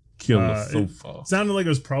 Killer Sofa. It sounded like it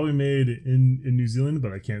was probably made in New Zealand,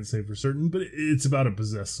 but I can't say for certain. But it's about a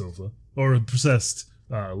possessed sofa or a possessed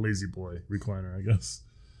lazy boy recliner, I guess.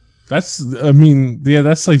 That's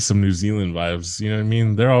like some New Zealand vibes. You know what I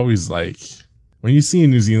mean? They're always like, when you see a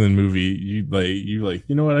New Zealand movie, you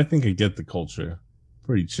know what? I think I get the culture.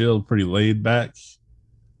 Pretty chill, pretty laid back.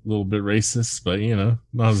 A little bit racist, but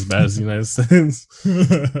not as bad as the United States.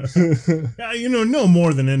 Yeah, no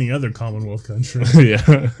more than any other Commonwealth country.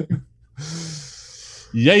 Yeah.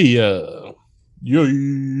 Yeah.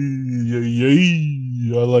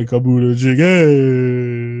 I like a Buddha chicken.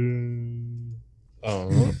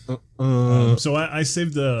 So I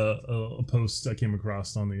saved a post I came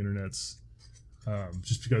across on the internet,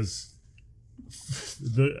 just because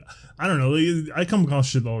I don't know. I come across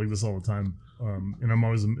shit like this all the time. And I'm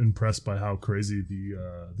always impressed by how crazy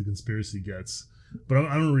the conspiracy gets. But I'm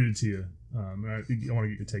going to read it to you. I want to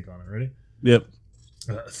get your take on it. Ready? Yep.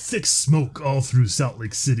 Thick smoke all through Salt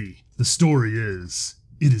Lake City. The story is,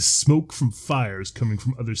 it is smoke from fires coming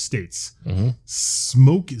from other states. Mm-hmm.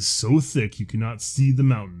 Smoke is so thick you cannot see the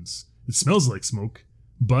mountains. It smells like smoke.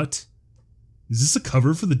 But is this a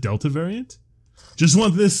cover for the Delta variant? Just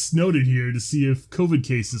want this noted here to see if COVID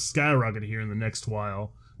cases skyrocket here in the next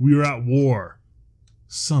while. We are at war.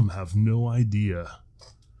 Some have no idea.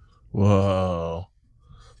 Whoa.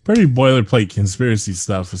 Pretty boilerplate conspiracy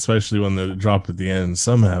stuff, especially when they drop at the end.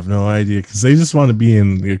 Some have no idea because they just want to be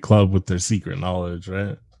in the club with their secret knowledge,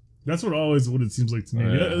 right? That's what it seems like to me.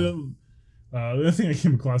 Yeah. The other thing I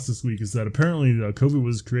came across this week is that apparently COVID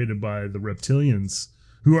was created by the reptilians,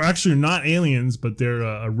 who are actually not aliens, but they're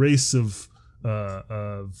a race of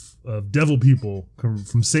devil people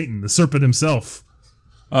from Satan, the serpent himself.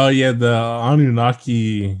 Oh, yeah, the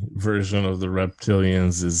Anunnaki version of the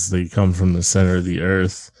reptilians is they come from the center of the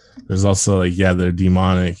earth. There's also, they're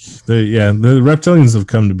demonic. The reptilians have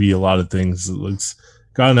come to be a lot of things. It's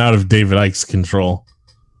gotten out of David Icke's control.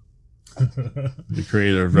 The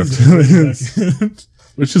creator of reptilians.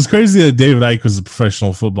 Which is crazy that David Icke was a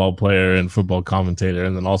professional football player and football commentator,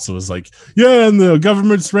 and then also was like, yeah, and the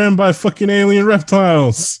government's ran by fucking alien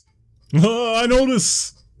reptiles. Oh, I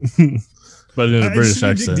notice. but in a British dig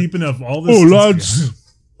accent. deep enough. All this. Oh, lads.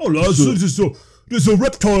 Oh, lads. There's a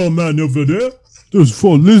reptile man over there. There's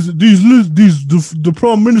four lizard. The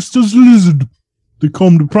Prime Minister's lizard. They call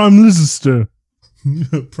him the Prime Lizardster.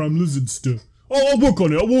 Prime Lizardster. Oh, I'll work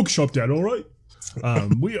on it. I'll workshop that. All right. I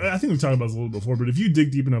think we've talked about this a little before, but if you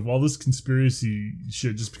dig deep enough, all this conspiracy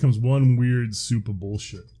shit just becomes one weird soup of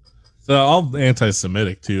bullshit. So all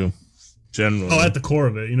anti-Semitic too, generally. Oh, at the core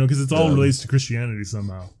of it, because it's all relates to Christianity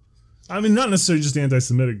somehow. I mean, not necessarily just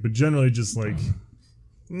anti-Semitic, but generally just like,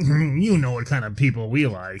 you know what kind of people we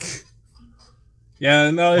like.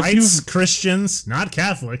 Yeah, no. Whites, Christians, not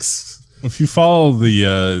Catholics. If you follow the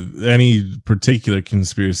any particular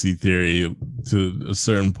conspiracy theory to a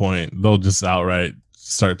certain point, they'll just outright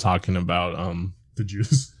start talking about the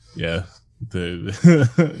Jews. Yeah, the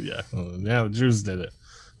Jews did it.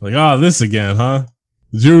 Like, this again, huh?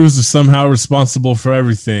 The Jews are somehow responsible for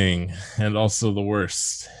everything and also the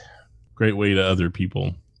worst. Great way to other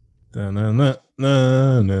people. Yeah,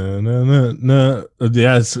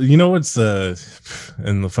 so you know what's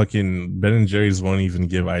and the fucking Ben and Jerry's won't even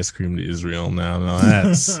give ice cream to Israel now.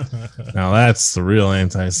 That's the real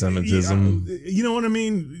anti-Semitism. You know what I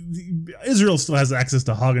mean? Israel still has access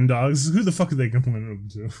to Haagen-Dazs. Who the fuck are they complaining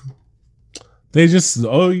to? They just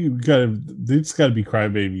they just gotta be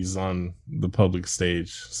crybabies on the public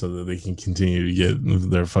stage so that they can continue to get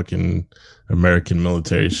their fucking American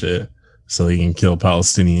military shit. So they can kill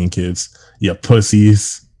Palestinian kids. You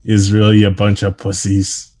pussies. Israel, you bunch of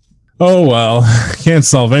pussies. Oh, well. Can't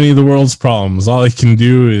solve any of the world's problems. All I can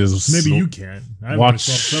do is... Maybe you can. I've watched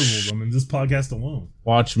several of them in this podcast alone.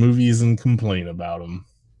 Watch movies and complain about them.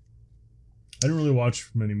 I didn't really watch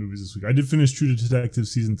many movies this week. I did finish True Detective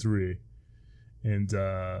Season 3. And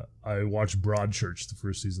I watched Broadchurch, the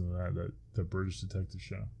first season of that British detective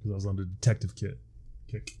show. Because I was on the detective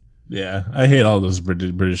kick. Yeah, I hate all those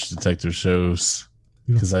British detective shows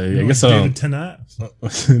because I guess David Tennant.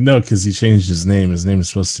 No, because he changed his name. His name is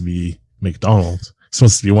supposed to be McDonald. It's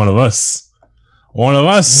supposed to be one of us. One of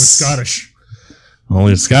us. Only Scottish.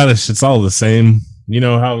 Only Scottish. It's all the same. You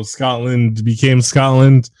know how Scotland became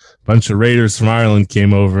Scotland? A bunch of raiders from Ireland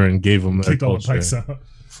came over and gave them their Kicked all the culture. Pikes out.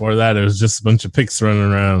 Before that, it was just a bunch of Picts running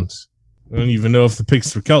around. I don't even know if the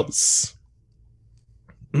Picts were Celts.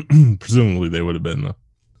 Presumably they would have been, though.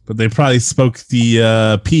 But they probably spoke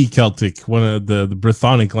the P Celtic, one of the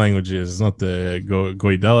Brythonic languages, not the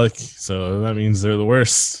Goidelic. So that means they're the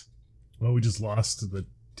worst. Well, we just lost the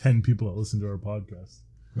 10 people that listen to our podcast.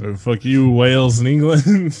 Or fuck you, Wales and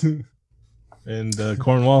England and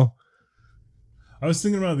Cornwall. I was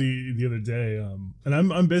thinking about the other day, and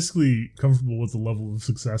I'm basically comfortable with the level of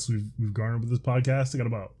success we've garnered with this podcast. I got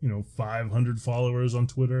about 500 followers on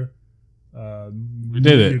Twitter. We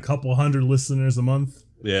did it. A couple hundred listeners a month.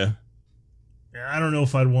 Yeah. I don't know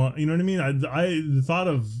if I'd want. You know what I mean? The thought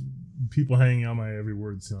of people hanging on my every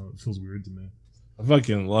word feels weird to me. I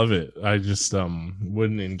fucking love it. I just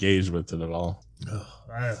wouldn't engage with it at all.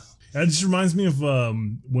 That just reminds me of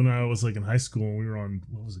when I was like in high school and we were on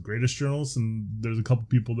Greatest Journals, and there's a couple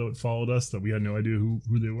people that followed us that we had no idea who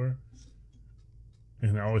they were,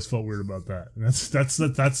 and I always felt weird about that. And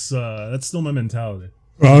that's still my mentality.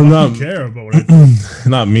 Well, I don't care about what I think.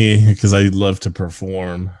 Not me, because I love to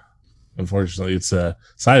perform. Unfortunately, it's a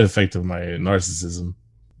side effect of my narcissism.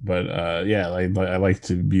 But yeah, I like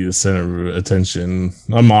to be the center of attention.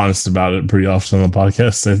 I'm honest about it pretty often on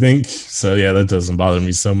podcasts, I think. So yeah, that doesn't bother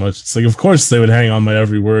me so much. It's like, of course they would hang on my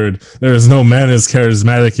every word. There is no man as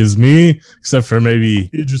charismatic as me, except for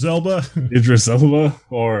maybe Idris Elba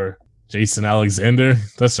or Jason Alexander.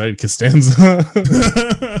 That's right, Costanza.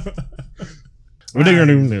 Yeah, they're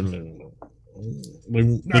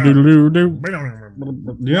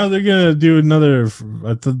gonna do another.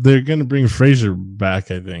 They're gonna bring Frasier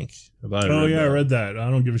back, I think. I read that.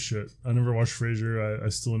 I don't give a shit. I never watched Frasier. I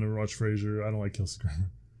still never watched Frasier. I don't like Kelsey Grammer.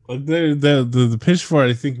 The pitch for it,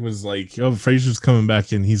 I think, was like, Frasier's coming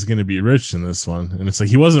back and he's gonna be rich in this one, and it's like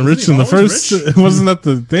he wasn't rich in the first. Wasn't that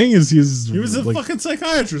the thing? He was a fucking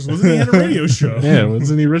psychiatrist, wasn't he? Had a radio show. Yeah,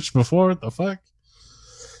 wasn't he rich before? What the fuck?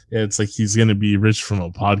 Yeah, it's like he's gonna be rich from a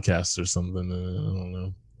podcast or something. I don't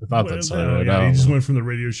know. I thought that's right. He just went from the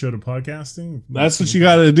radio show to podcasting. That's what you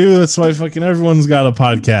gotta do. That's why fucking everyone's got a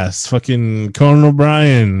podcast. Fucking Conan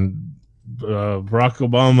O'Brien, Barack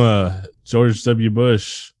Obama, George W.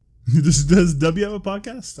 Bush. Does W have a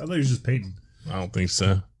podcast? I thought he was just Peyton. I don't think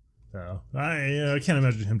so. No, I can't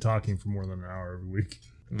imagine him talking for more than an hour every week.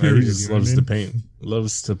 No, he just loves to paint.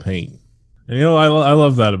 Loves to paint. And I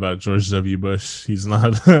love that about George W. Bush. He's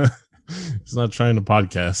not he's not trying to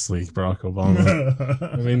podcast like Barack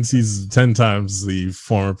Obama. I mean, he's 10 times the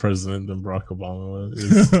former president than Barack Obama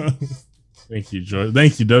is. Thank you, George.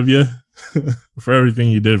 Thank you, W, for everything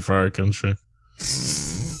you did for our country.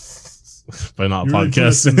 By not You really put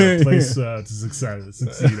us in podcasting. that place to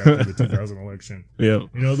succeed after the 2000 election. Yep.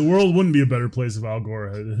 You know, the world wouldn't be a better place if Al Gore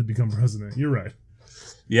had become president. You're right.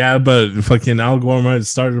 Yeah, but fucking Al Gore might have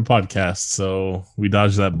started a podcast, so we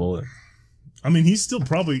dodged that bullet. I mean, he's still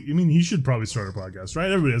probably. I mean, he should probably start a podcast,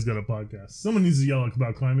 right? Everybody has got a podcast. Someone needs to yell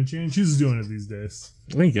about climate change. Who's doing it these days?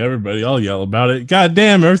 I think everybody, I'll yell about it. God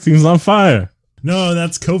damn, everything's on fire. No,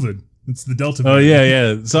 that's COVID. It's the Delta. Oh,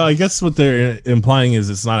 variant. yeah. So I guess what they're implying is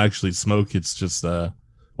it's not actually smoke. It's just,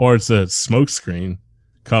 or it's a smoke screen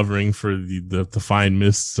covering for the fine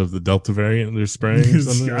mists of the Delta variant they're spraying. or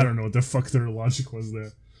something. I don't know what the fuck their logic was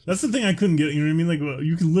there. That's the thing I couldn't get. You know what I mean? Like, well,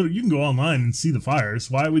 you can go online and see the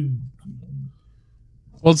fires. Why would?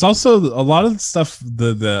 Well, it's also a lot of the stuff,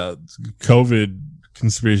 the COVID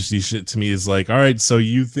conspiracy shit to me is like, all right, so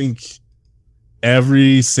you think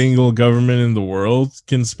every single government in the world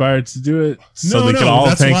conspired to do it so they could all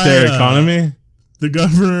that's tank why, their economy? The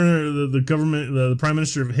governor, the government, the prime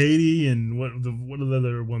minister of Haiti, and what are the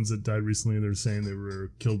other ones that died recently? They're saying they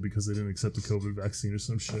were killed because they didn't accept the COVID vaccine or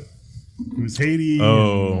some shit. It was Haiti.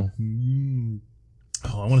 Oh.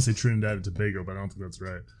 I want to say Trinidad and Tobago, but I don't think that's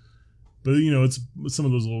right. But you know, it's some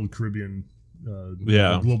of those old Caribbean,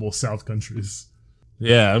 global South countries.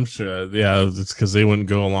 Yeah, I'm sure. Yeah, it's because they wouldn't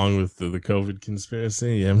go along with the COVID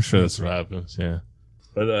conspiracy. Yeah, I'm sure that's what happens. Yeah.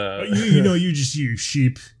 But you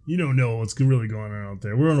sheep. You don't know what's really going on out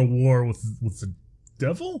there. We're in a war with the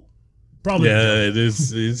devil. Probably. Yeah, it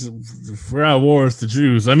is. We're at war with the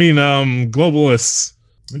Jews. I mean, globalists.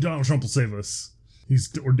 And Donald Trump will save us.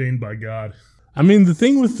 He's ordained by God. I mean, the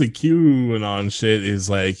thing with the QAnon shit is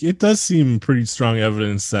like it does seem pretty strong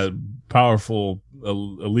evidence that powerful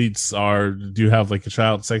elites do have like a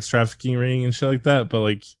child sex trafficking ring and shit like that. But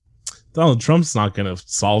like Donald Trump's not gonna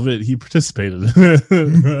solve it. He participated.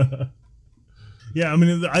 Yeah, I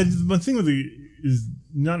mean, my thing with is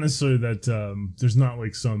not necessarily that there's not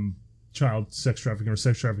like some child sex trafficking or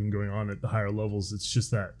sex trafficking going on at the higher levels. It's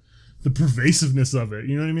just that the pervasiveness of it.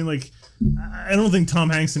 You know what I mean? Like, I don't think Tom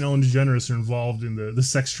Hanks and Ellen DeGeneres are involved in the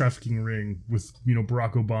sex trafficking ring with, you know,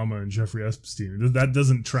 Barack Obama and Jeffrey Epstein. That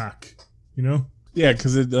doesn't track, you know? Yeah,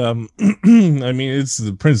 because it. I mean, it's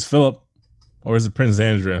the Prince Philip, or is it Prince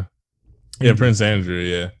Andrew? Yeah, Prince Andrew.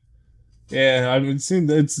 Yeah, yeah. I mean,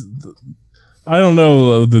 I don't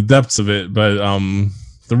know the depths of it, but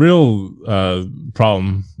the real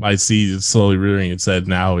problem I see slowly rearing its head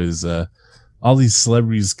now is all these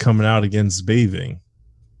celebrities coming out against bathing.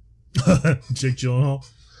 Jake Gyllenhaal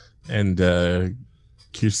and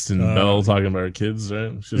Kirsten Bell talking about her kids,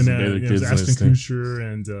 right? She doesn't bathe her kids. Ashton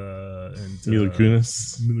Kutcher and Mila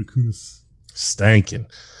Kunis. Mila Kunis. Stankin'.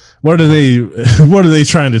 What are they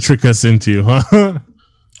trying to trick us into, huh?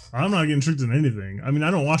 I'm not getting tricked in anything. I mean,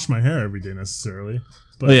 I don't wash my hair every day necessarily.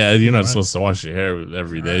 But well, yeah, you're not supposed to wash your hair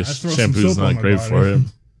every day. Shampoo's not great body. for it.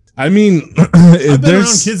 I mean, I've been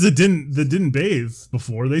around kids that didn't bathe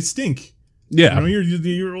before. They stink. Yeah, you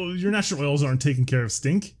know, your natural oils aren't taking care of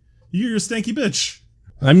stink. You're a stanky bitch.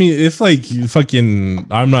 I mean, if like you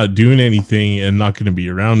I'm not doing anything and not going to be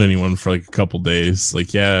around anyone for like a couple days,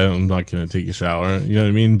 like yeah, I'm not going to take a shower. You know what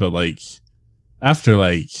I mean? But like after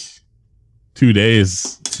like 2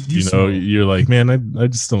 days, you're like, man, I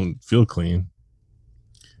just don't feel clean.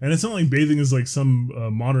 And it's not like bathing is like some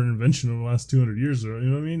modern invention of the last 200 years, or you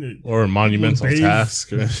know what I mean? Or a monumental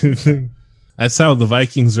task or anything. That's how the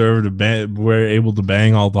Vikings were able to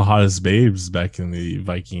bang all the hottest babes back in the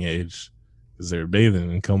Viking age, because they were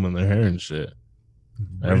bathing and combing their hair and shit.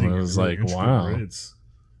 Everyone was like,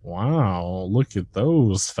 wow, look at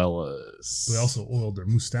those fellas. They also oiled their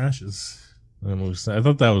mustaches. I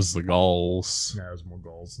thought that was the Gauls. Yeah, it was more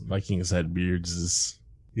Gauls. Vikings had beards.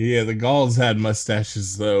 Yeah, the Gauls had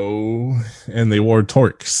mustaches though, and they wore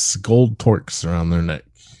torques, gold torques around their neck.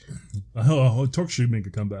 Torque should make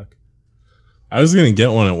a comeback. I was gonna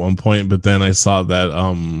get one at one point, but then I saw that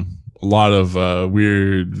a lot of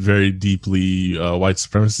weird, very deeply white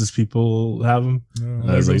supremacist people have them.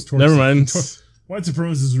 I was like, never mind. White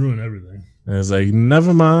supremacists ruin everything. And I was like,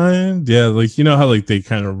 never mind. Yeah, like you know how like they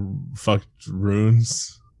kind of fucked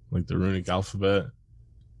runes, like the runic alphabet.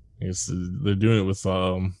 I guess they're doing it with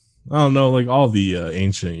I don't know, like all the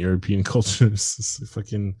ancient European cultures,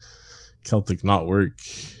 fucking Celtic knotwork,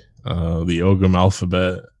 the Ogham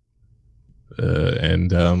alphabet,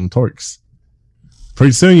 and torques.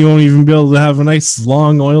 Pretty soon you won't even be able to have a nice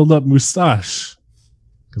long oiled up mustache,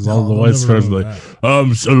 because all the white spreads are like,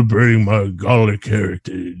 I'm celebrating my Gallic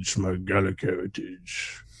heritage,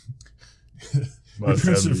 My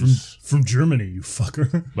family's from Germany, you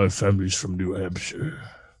fucker. My family's from New Hampshire.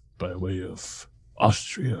 by way of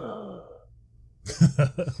Austria.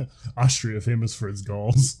 Austria, famous for its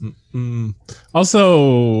Gauls.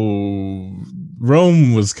 Also,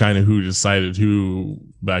 Rome was kind of who decided who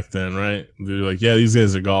back then, right? They're like, yeah, these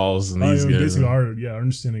guys are Gauls, and these guys. Basically, our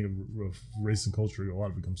understanding of race and culture, a lot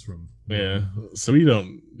of it comes from. Yeah, so we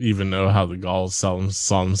don't even know how the Gauls saw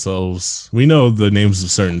themselves. We know the names of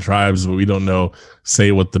certain tribes, but we don't know,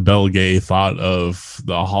 say, what the Belgae thought of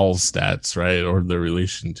the Hallstats, right, or their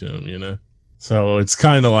relation to them, you know. So it's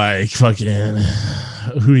kind of like fucking,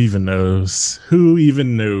 who even knows? Who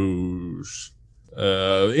even knows?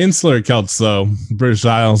 Insular Celts, though, British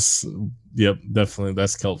Isles. Yep, definitely,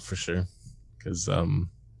 that's Celt for sure. Because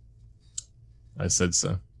I said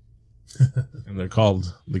so. And they're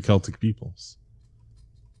called the Celtic peoples.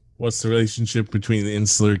 What's the relationship between the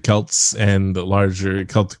insular Celts and the larger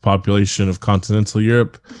Celtic population of continental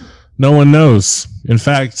Europe? No one knows. In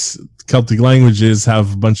fact, Celtic languages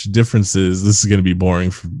have a bunch of differences. This is going to be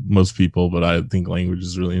boring for most people, but I think language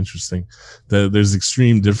is really interesting. There's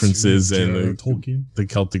extreme differences in the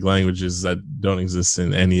Celtic languages that don't exist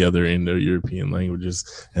in any other Indo-European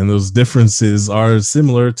languages. And those differences are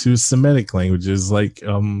similar to Semitic languages. Like,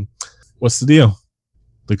 what's the deal?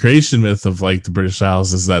 The creation myth of like the British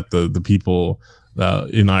Isles is that the people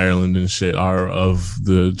in Ireland and shit are of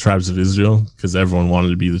the tribes of Israel, because everyone wanted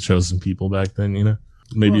to be the chosen people back then, you know?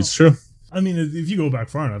 Maybe it's true. I mean, if you go back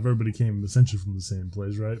far enough, everybody came essentially from the same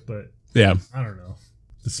place, right? But yeah, I don't know.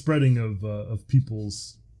 The spreading of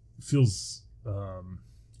peoples feels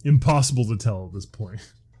impossible to tell at this point.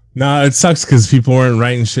 Nah, it sucks because people weren't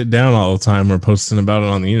writing shit down all the time or posting about it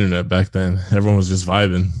on the internet back then. Everyone was just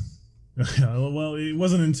vibing. Well, it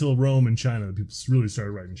wasn't until Rome and China that people really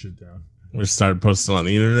started writing shit down. We started posting on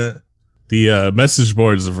the internet. The message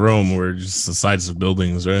boards of Rome were just the sides of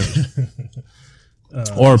buildings, right?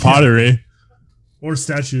 Or pottery. Or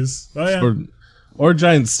statues. Oh, yeah. Or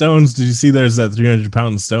giant stones. Did you see there's that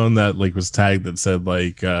 300-pound stone that like was tagged that said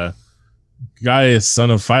like Gaius,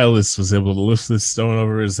 son of Philus, was able to lift this stone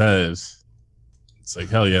over his head. It's like,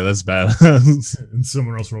 hell yeah, that's bad. And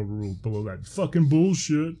someone else wrote below that, fucking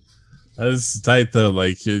bullshit. That's tight though.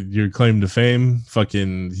 Like your claim to fame,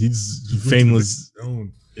 fucking, he's fameless.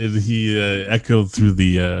 He echoed through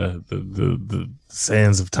the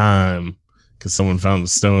sands of time because someone found the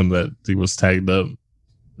stone that he was tagged up.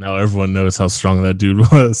 Now everyone knows how strong that dude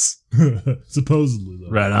was. Supposedly,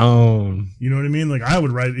 though. Right on. You know what I mean? Like I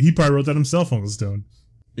would write. He probably wrote that himself on the stone.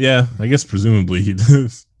 Yeah, I guess presumably he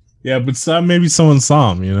did. Yeah, but maybe someone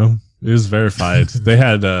saw him. You know, it was verified. They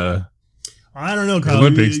had. I don't know, Kyle.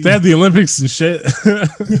 Olympics. They had the Olympics and shit.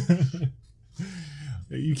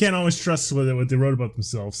 You can't always trust what they wrote about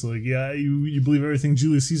themselves. So, like, yeah, you believe everything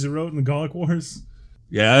Julius Caesar wrote in the Gallic Wars?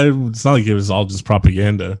 Yeah, it's not like it was all just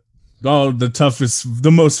propaganda. Oh,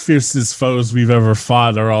 the most fiercest foes we've ever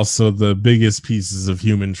fought are also the biggest pieces of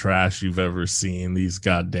human trash you've ever seen. These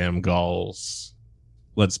goddamn Gauls.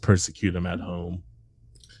 Let's persecute them at home.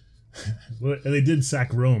 Well, and they did sack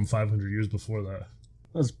Rome 500 years before that.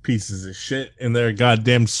 Those pieces of shit in their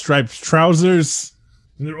goddamn striped trousers.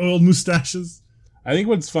 And their oiled mustaches. I think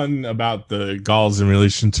what's fun about the Gauls in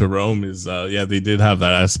relation to Rome is, they did have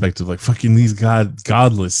that aspect of like, fucking these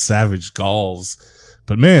godless, savage Gauls.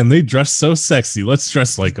 But man, they dress so sexy. Let's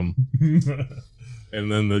dress like them.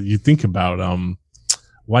 And then you think about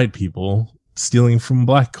white people stealing from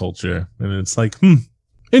black culture. And it's like,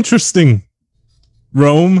 interesting.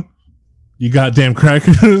 Rome, you goddamn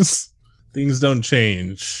crackers. Things don't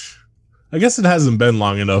change. I guess it hasn't been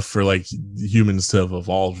long enough for like humans to have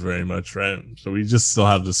evolved very much, right? So we just still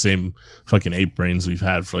have the same fucking ape brains we've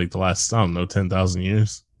had for like the last, I don't know, 10,000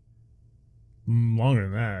 years. Longer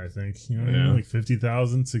than that, I think. You know, like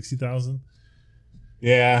 50,000, 60,000.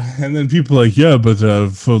 Yeah, and then people are like, yeah, but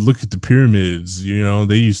look at the pyramids. You know,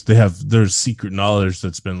 they have their secret knowledge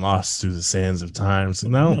that's been lost through the sands of time. So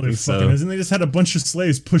no, they just had a bunch of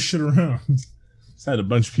slaves push shit around. Just had a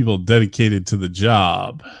bunch of people dedicated to the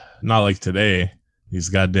job. Not like today, these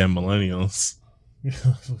goddamn millennials.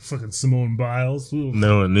 Fucking Simone Biles. Ooh.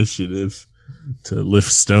 No initiative to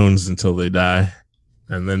lift stones until they die.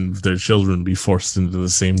 And then their children be forced into the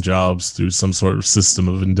same jobs through some sort of system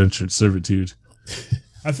of indentured servitude.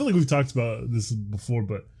 I feel like we've talked about this before,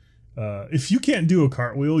 but if you can't do a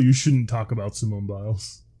cartwheel, you shouldn't talk about Simone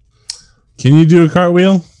Biles. Can you do a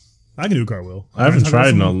cartwheel? I can do a cartwheel. I haven't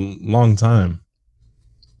tried in a long time.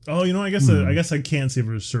 Oh, you know, I guess I can't say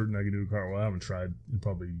for certain I can do a cartwheel. I haven't tried in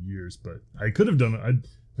probably years, but I could have done it.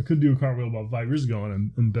 I could do a cartwheel about 5 years ago, and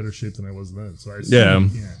I'm in better shape than I was then. So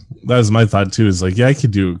that was my thought too. Is like, I could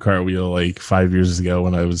do a cartwheel like 5 years ago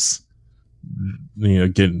when I was,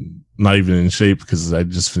 getting not even in shape because I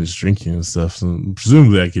just finished drinking and stuff. So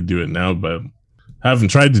presumably I could do it now, but I haven't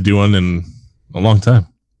tried to do one in a long time.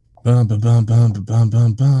 That's the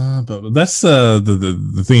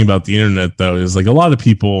thing about the internet, though, is like a lot of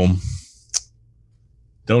people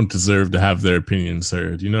don't deserve to have their opinions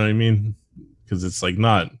heard. You know what I mean? Because it's like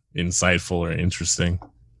not insightful or interesting.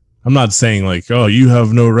 I'm not saying like, oh, you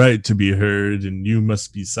have no right to be heard and you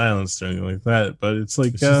must be silenced or anything like that. But it's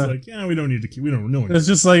like, It's just like, yeah, we don't need to keep. We don't know. it's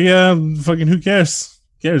just like, yeah, fucking who cares?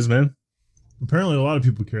 Who cares, man? Apparently, a lot of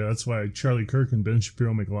people care. That's why Charlie Kirk and Ben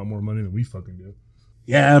Shapiro make a lot more money than we fucking do.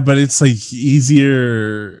 Yeah, but it's like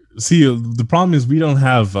easier. See, the problem is we don't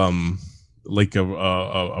have like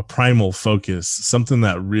a primal focus, something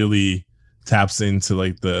that really taps into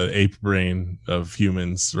like the ape brain of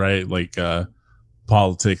humans, right? Like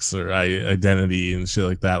politics or identity and shit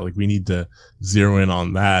like that. Like we need to zero in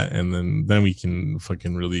on that, and then we can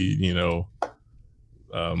fucking really, you know,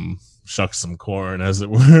 shuck some corn, as it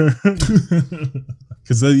were.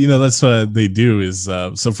 Because you know that's what they do is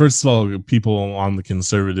so first of all, people on the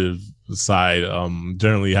conservative side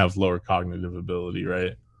generally have lower cognitive ability,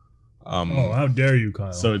 right? Oh, how dare you,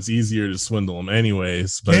 Kyle? So it's easier to swindle them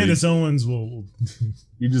anyways. But Candace Owens will.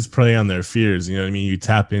 you just prey on their fears. You know what I mean? You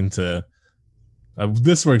tap into.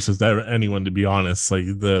 This works with anyone, to be honest. Like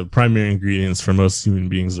the primary ingredients for most human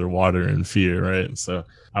beings are water and fear, right? So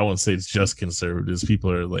I won't say it's just conservatives.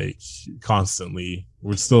 People are like constantly.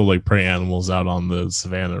 We're still like prey animals out on the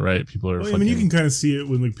savannah, right? People are. Well, I mean, you can kind of see it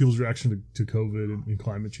with like people's reaction to COVID and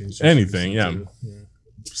climate change. Anything, yeah.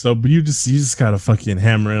 So, but you just gotta fucking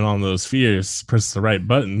hammer in on those fears, press the right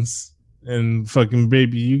buttons, and fucking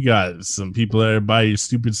baby, you got some people that are buy your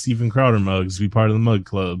stupid Steven Crowder mugs, be part of the mug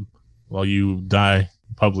club, while you die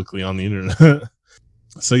publicly on the internet.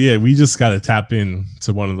 So yeah, we just gotta tap in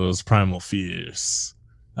to one of those primal fears.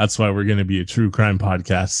 That's why we're gonna be a true crime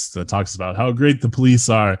podcast that talks about how great the police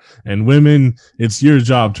are, and women, it's your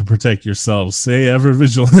job to protect yourselves. Stay ever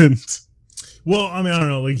vigilant. Well, I mean, I don't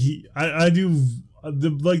know. Like I do.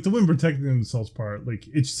 The women protecting themselves part, like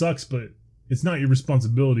it sucks, but it's not your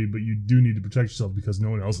responsibility. But you do need to protect yourself because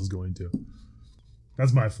no one else is going to.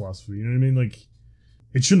 That's my philosophy. You know what I mean? Like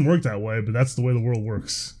it shouldn't work that way, but that's the way the world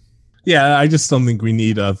works. Yeah, I just don't think we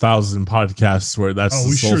need 1,000 podcasts where that's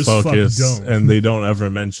the sole focus, and they don't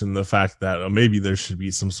ever mention the fact that maybe there should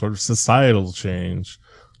be some sort of societal change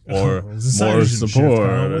or more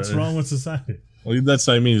support. What's wrong with society? Well, that's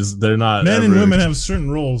what I mean. Is they're not men and women have certain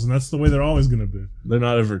roles, and that's the way they're always going to be. They're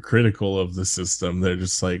not ever critical of the system. They're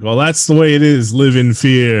just like, well, that's the way it is. Live in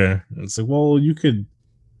fear. And it's like, well, you could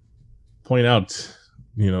point out,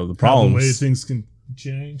 you know, the problems. The way things can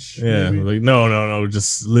change. Yeah, maybe. like no,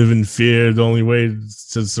 just live in fear. The only way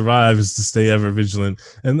to survive is to stay ever vigilant,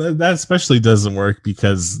 and that especially doesn't work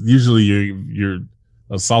because usually you're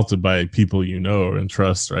assaulted by people you know and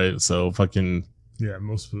trust, right? So fucking. Yeah,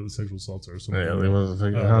 most of the sexual assaults are something. Yeah, they wasn't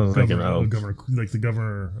thinking. Governor, like the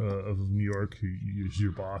governor of New York, who is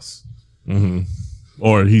your boss,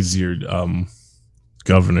 or he's your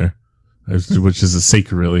governor, which is a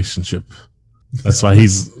sacred relationship. That's why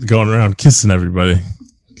he's going around kissing everybody.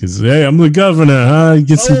 Because hey, I'm the governor, huh?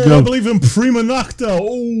 Get some I believe in prima nocta.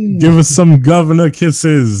 Oh, give us some governor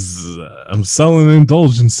kisses. I'm selling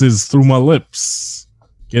indulgences through my lips.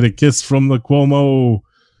 Get a kiss from the Cuomo,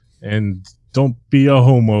 and. Don't be a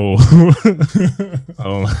homo.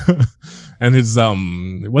 And his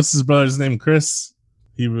what's his brother's name? Chris.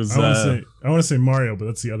 He was. I want to say Mario, but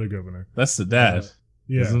that's the other governor. That's the dad.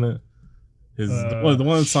 Yeah, isn't it? The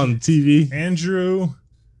one that's on TV. Andrew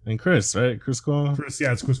and Chris, right? Chris Cuomo.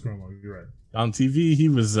 Yeah, it's Chris Cuomo. You're right. On TV, he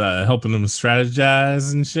was helping them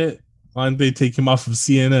strategize and shit. Why didn't they take him off of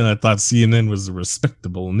CNN? I thought CNN was a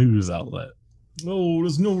respectable news outlet. No,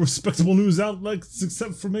 there's no respectable news outlets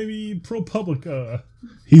except for maybe ProPublica.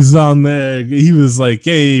 He's on there. He was like,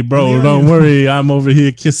 hey, bro, don't worry. I'm over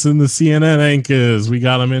here kissing the CNN anchors. We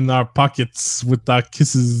got them in our pockets with our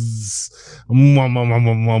kisses.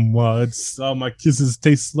 It's, my kisses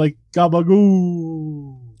taste like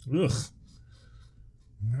gabagoo. Ugh.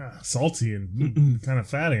 Salty and kind of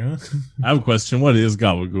fatty, huh? I have a question. What is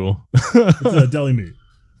gabagool? It's deli meat.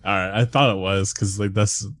 All right, I thought it was because like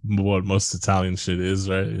that's what most Italian shit is,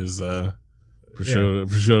 right? Is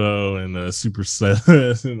prosciutto and super set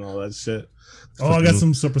and all that shit. Oh, I got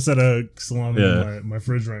some sopressata salami in my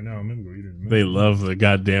fridge right now. I'm gonna go eat it. They love the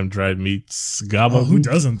goddamn dried meats. Gabagool. Oh, who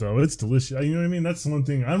doesn't though? It's delicious. You know what I mean? That's the one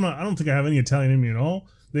thing. I don't think I have any Italian in me at all.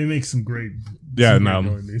 They make some great. Yeah,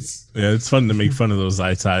 it's fun to make fun of those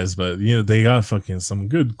ties, but you know they got fucking some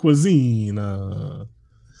good cuisine.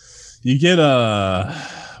 You get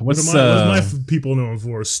what do my people known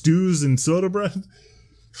for? Stews and soda bread?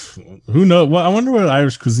 Who knows? Well, I wonder what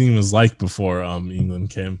Irish cuisine was like before England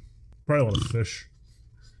came. Probably a lot of fish.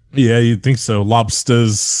 Yeah, you'd think so.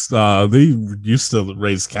 Lobsters. They used to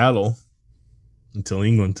raise cattle until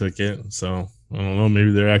England took it. So I don't know.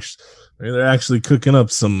 Maybe they're actually cooking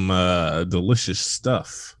up some delicious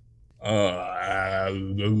stuff. What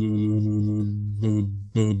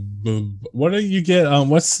do you get?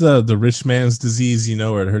 What's the rich man's disease? You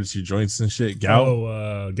know, where it hurts your joints and shit. Gout.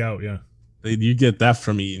 Oh, gout. Yeah. You get that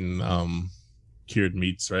from eating cured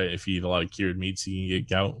meats, right? If you eat a lot of cured meats, you can get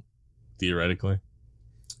gout, theoretically.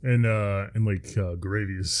 And like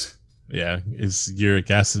gravies. Yeah, it's uric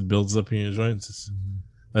acid builds up in your joints.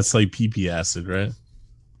 That's like PP acid, right?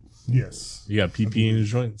 Yes. You got PP in your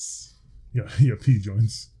joints. Yeah, P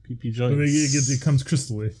joints. PP joints. But it comes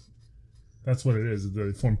crystally. That's what it is.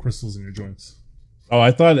 They form crystals in your joints. Oh,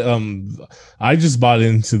 I thought I just bought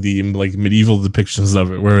into the like medieval depictions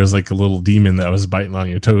of it, where it was like a little demon that was biting on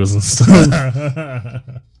your toes and stuff.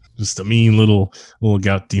 Just a mean little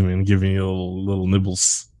gout demon giving you little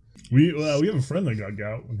nibbles. We have a friend that got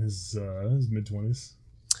gout in his mid-20s.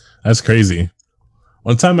 That's crazy.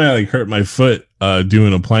 One time I like hurt my foot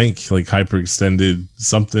doing a plank, like hyperextended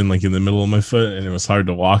something like in the middle of my foot, and it was hard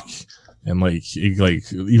to walk, and like it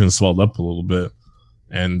like even swelled up a little bit.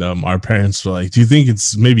 And our parents were like, "Do you think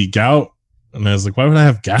it's maybe gout?" And I was like, "Why would I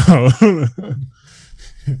have gout?"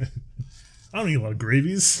 I don't eat a lot of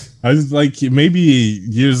gravies. I was like, maybe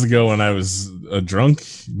years ago when I was a drunk,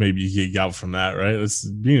 maybe you get gout from that, right?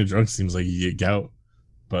 Being a drunk seems like you get gout,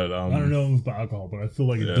 but I don't know about alcohol, but I feel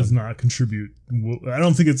like it does not contribute. I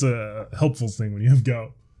don't think it's a helpful thing when you have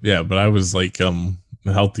gout. Yeah, but I was like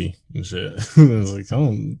healthy and shit. I was like, I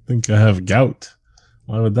don't think I have gout.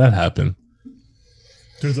 Why would that happen?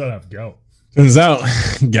 Turns out I have gout. Turns out,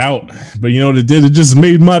 gout. But you know what it did? It just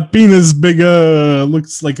made my penis bigger.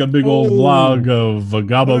 Looks like a big old log of a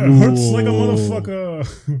gabagoo. Hurts like a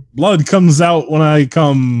motherfucker. Blood comes out when I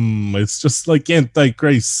come. It's just like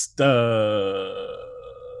Antichrist.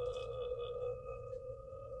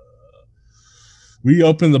 We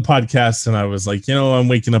opened the podcast and I was like, I'm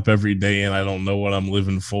waking up every day and I don't know what I'm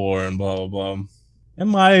living for and blah, blah, blah.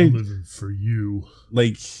 I'm living for you.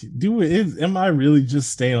 Like, am I really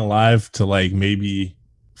just staying alive to like maybe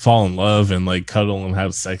fall in love and like cuddle and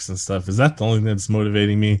have sex and stuff? Is that the only thing that's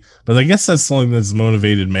motivating me? But I guess that's the only thing that's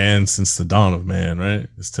motivated man since the dawn of man, right?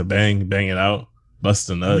 Is to bang it out, bust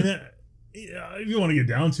a nut. If you want to get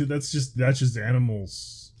down to it, that's just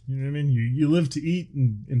animals. You know what I mean? You live to eat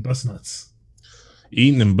and bust nuts.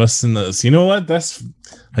 Eating and busting nuts. You know what?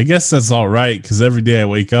 I guess that's all right, because every day I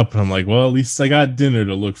wake up and I'm like, well, at least I got dinner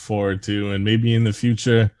to look forward to, and maybe in the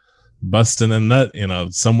future, busting a nut in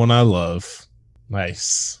someone I love.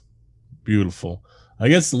 Nice. Beautiful. I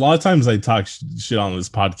guess a lot of times I talk shit on this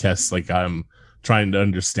podcast like I'm trying to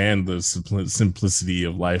understand the simplicity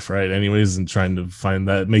of life, right? Anyways, and trying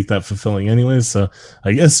to make that fulfilling anyways. So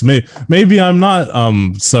I guess maybe I'm not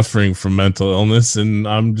suffering from mental illness and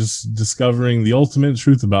I'm just discovering the ultimate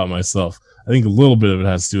truth about myself. I think a little bit of it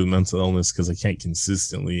has to do with mental illness because I can't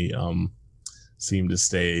consistently seem to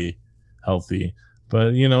stay healthy.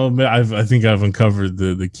 But, I think I've uncovered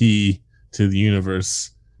the key to the universe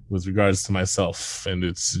with regards to myself, and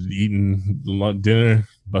it's eating dinner,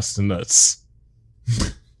 busting nuts.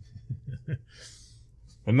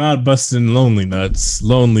 But not busting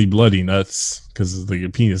lonely bloody nuts, because of the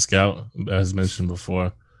penis gout, as mentioned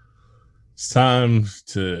before. It's time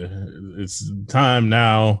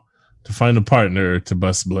now to find a partner to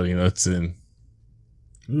bust bloody nuts in.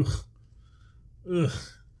 Ugh.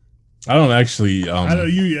 I don't actually. I know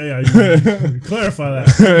you. Yeah. Clarify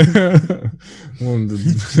that.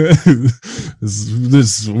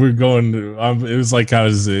 We're going. It was like I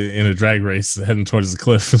was in a drag race heading towards the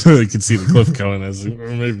cliff. I could see the cliff coming. Or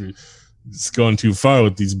maybe it's going too far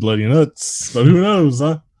with these bloody nuts. But who knows,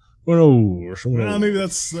 huh? Who knows? Well, maybe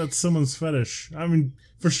that's someone's fetish. I mean,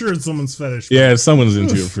 for sure, it's someone's fetish. Yeah, someone's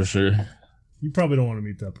into it for sure. You probably don't want to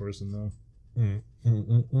meet that person, though.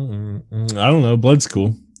 I don't know. Blood's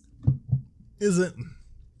cool. Is it?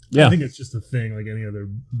 Yeah. I think it's just a thing like any other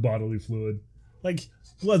bodily fluid. Like,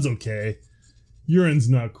 blood's okay. Urine's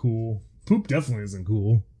not cool. Poop definitely isn't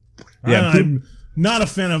cool. Yeah, I'm not a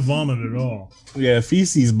fan of vomit at all. Yeah,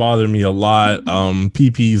 feces bother me a lot.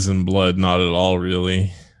 Pee-pees and blood, not at all,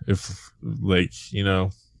 really. If,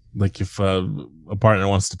 if a partner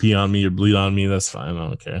wants to pee on me or bleed on me, that's fine. I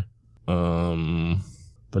don't care.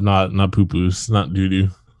 But not poo-poos, not doo-doo.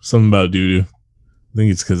 Something about doo-doo. I think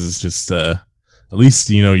it's because it's just, at least,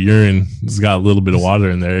 urine has got a little bit of water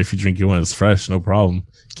in there. If you drink it when it's fresh, no problem.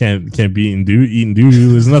 Can't be eating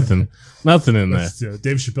doo-doo. There's nothing in there. That's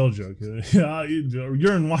Dave Chappelle joke. Yeah,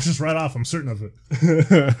 urine washes right off. I'm certain of it.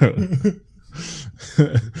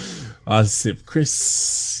 Sip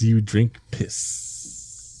Chris, you drink piss.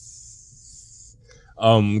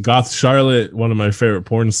 Goth Charlotte, one of my favorite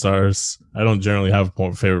porn stars. I don't generally have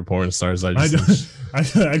favorite porn stars. I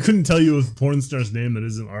couldn't tell you a porn star's name that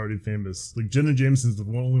isn't already famous. Like Jenna Jameson's the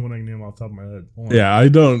only one I can name off the top of my head. Yeah, I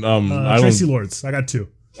don't. Tracy Lords. I got 2.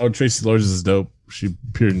 Oh, Tracy Lords is dope. She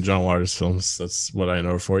appeared in John Waters films. That's what I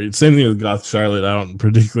know her for. Same thing with Goth Charlotte. I don't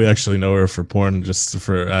particularly actually know her for porn, just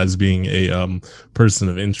for as being a person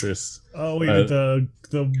of interest. Oh wait,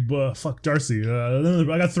 fuck Darcy.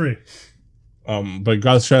 I got 3. But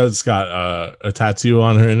Goth Charlotte's got a tattoo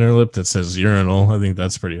on her inner lip that says urinal. I think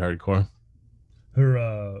that's pretty hardcore.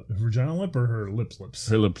 Her vaginal lip or her lips?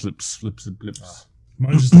 Her lips.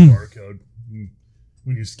 Mine's just a barcode.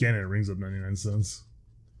 When you scan it, it rings up 99 cents.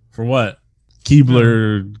 For what?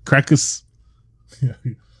 Keebler crackers? Yeah,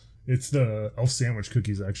 it's the elf sandwich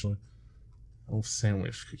cookies, actually. Elf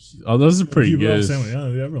sandwich cookies. Oh, those are pretty good. Elf sandwich. Yeah,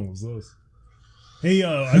 everyone loves those. Hey,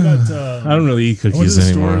 I got. I don't really eat cookies I went to the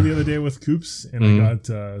anymore. store the other day with Coops, and I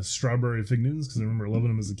got strawberry Fig Newtons because I remember loving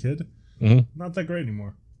them as a kid. Not that great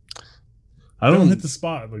anymore. I don't hit the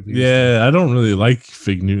spot like these. Yeah, I don't really like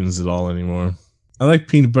Fig Newtons at all anymore. I like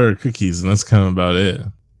peanut butter cookies, and that's kind of about it.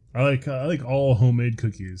 I like all homemade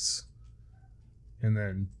cookies, and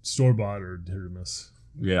then store bought or hit or miss.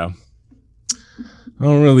 Yeah, I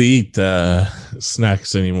don't really eat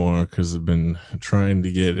snacks anymore because I've been trying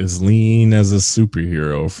to get as lean as a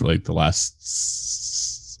superhero for like the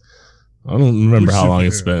last. I don't remember how long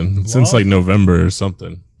it's been since like November or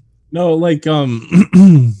something. No, like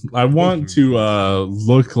I want to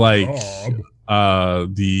look like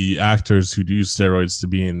the actors who do steroids to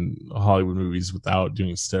be in Hollywood movies without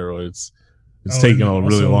doing steroids. It's taken a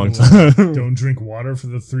really long time. Don't drink water for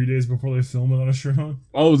the 3 days before they film without a shirt on.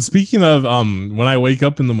 Oh, speaking of when I wake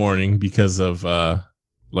up in the morning because of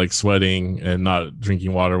like sweating and not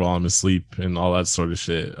drinking water while I'm asleep and all that sort of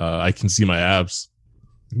shit, I can see my abs.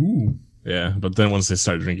 Ooh. Yeah, but then once they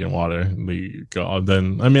start drinking water, they go.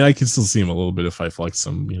 Then I mean, I can still see them a little bit if I flex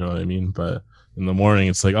them. You know what I mean? But in the morning,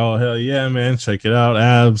 it's like, oh hell yeah, man, check it out,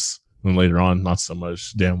 abs. And later on, not so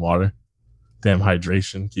much. Damn water, damn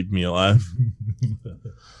hydration, keep me alive.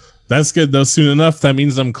 That's good though. Soon enough, that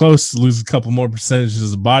means I'm close to lose a couple more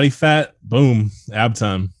percentages of body fat. Boom, ab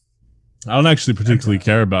time. I don't actually particularly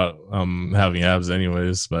care about having abs,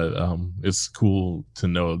 anyways, but it's cool to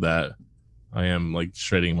know that I am like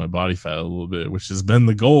shredding my body fat a little bit, which has been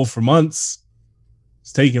the goal for months.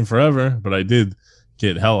 It's taken forever, but I did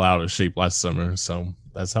get hell out of shape last summer, so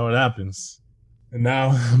that's how it happens. And now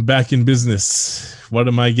I'm back in business. What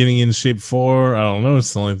am I getting in shape for? I don't know.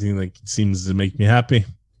 It's the only thing that seems to make me happy.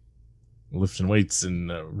 Lifting weights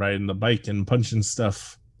and riding the bike and punching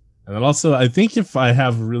stuff. And then also, I think if I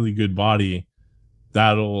have a really good body,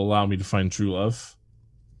 that'll allow me to find true love,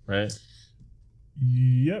 right?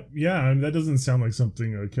 Yep. Yeah, I mean, that doesn't sound like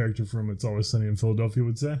something a character from It's Always Sunny in Philadelphia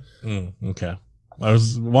would say. Okay. I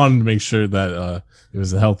wanted to make sure that it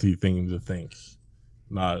was a healthy thing to think,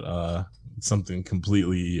 not something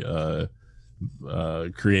completely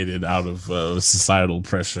created out of societal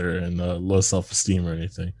pressure and low self-esteem or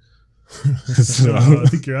anything. So, I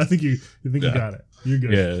think you got it. You're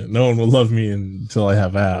good. Yeah, no one will love me until I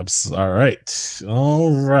have abs. All right.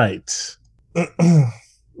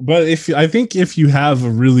 But I think if you have a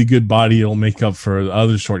really good body, it'll make up for the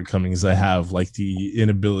other shortcomings I have, like the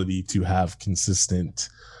inability to have consistent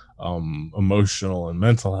emotional and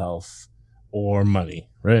mental health or money,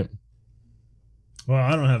 right? Well,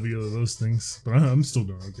 I don't have either of those things, but I'm still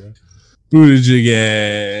doing okay. Buddha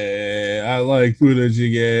Jiggy. I like Buddha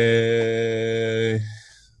Jiggy.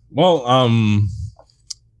 Well,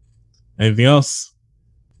 anything else?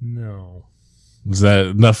 No. Was that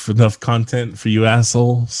enough content for you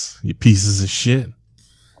assholes? You pieces of shit.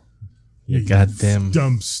 You goddamn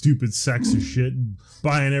dumb, stupid sacks of shit,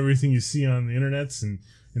 buying everything you see on the internets and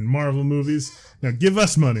in Marvel movies. Now give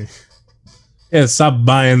us money. Yeah, stop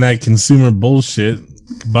buying that consumer bullshit.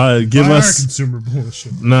 Give us consumer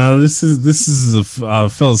bullshit. No, this is a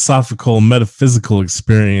philosophical, metaphysical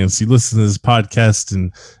experience. You listen to this podcast,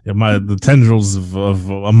 and the tendrils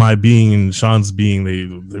of my being and Sean's being, they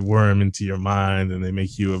worm into your mind, and they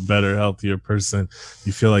make you a better, healthier person.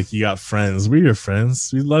 You feel like you got friends. We're your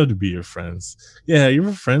friends. We'd love to be your friends. Yeah,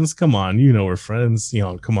 you're friends. Come on, you know we're friends. You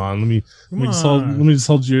know, come on. Let me just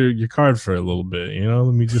hold your card for a little bit. You know,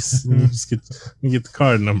 let me get the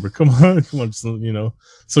card number. Come on, just, you know.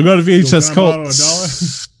 So go to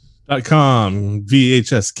VHSCult.com,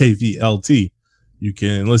 VHSKVLT. You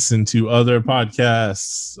can listen to other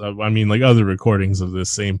podcasts. I mean, like other recordings of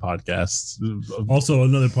this same podcast. Also,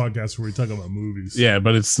 another podcast where we talk about movies. Yeah,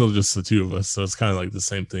 but it's still just the two of us, so it's kind of like the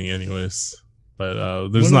same thing, anyways. But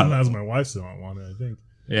there's One of not. them has my wife still on it, I think.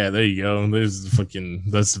 Yeah, there you go.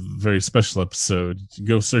 That's a very special episode.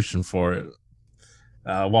 Go searching for it.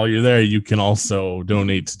 While you're there, you can also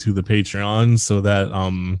donate to the Patreon so that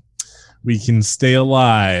we can stay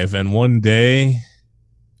alive and one day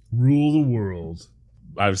rule the world.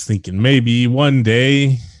 I was thinking maybe one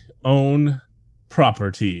day own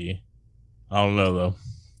property. I don't know though.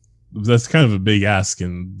 That's kind of a big ask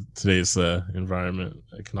in today's environment,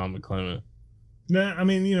 economic climate. Nah, I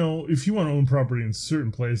mean, if you want to own property in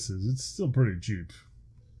certain places, it's still pretty cheap.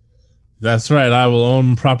 That's right. I will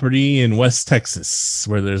own property in West Texas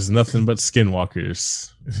where there's nothing but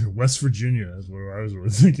skinwalkers. West Virginia is where I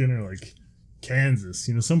was thinking, or like Kansas,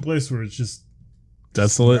 some place where it's just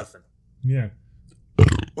desolate. Nothing. Yeah.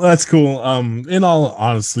 Well, that's cool. In all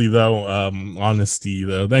honesty, though,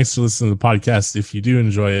 thanks for listening to the podcast. If you do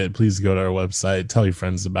enjoy it, please go to our website, tell your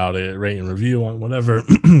friends about it, rate and review on whatever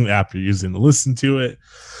app you're using to listen to it.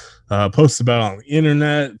 Post about it on the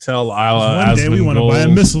internet. Tell one day we want to buy a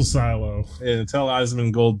missile silo. And tell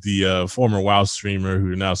Eisman Gold, the former WoW streamer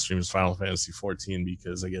who now streams Final Fantasy 14,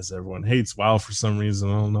 because I guess everyone hates WoW for some reason.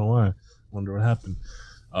 I don't know why. Wonder what happened.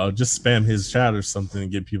 Just spam his chat or something and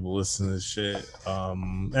get people listening to this shit.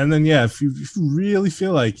 And then, yeah, if you really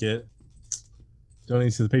feel like it,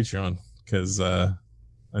 donate to the Patreon, because I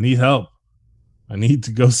need help. I need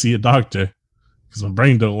to go see a doctor because my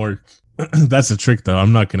brain don't work. That's a trick, though.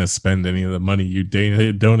 I'm not going to spend any of the money you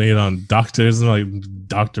donate on doctors and like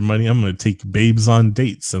doctor money. I'm going to take babes on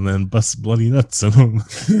dates and then bust bloody nuts in them.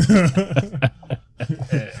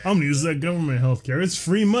 I'm going to use that government healthcare. It's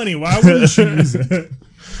free money. Why wouldn't you use it?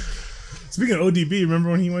 Speaking of ODB,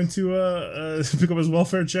 remember when he went to pick up his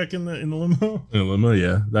welfare check in the limo? In the limo,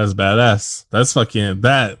 yeah. That's badass. That's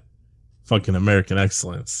fucking American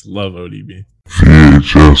excellence. Love ODB.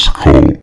 VHS Cult.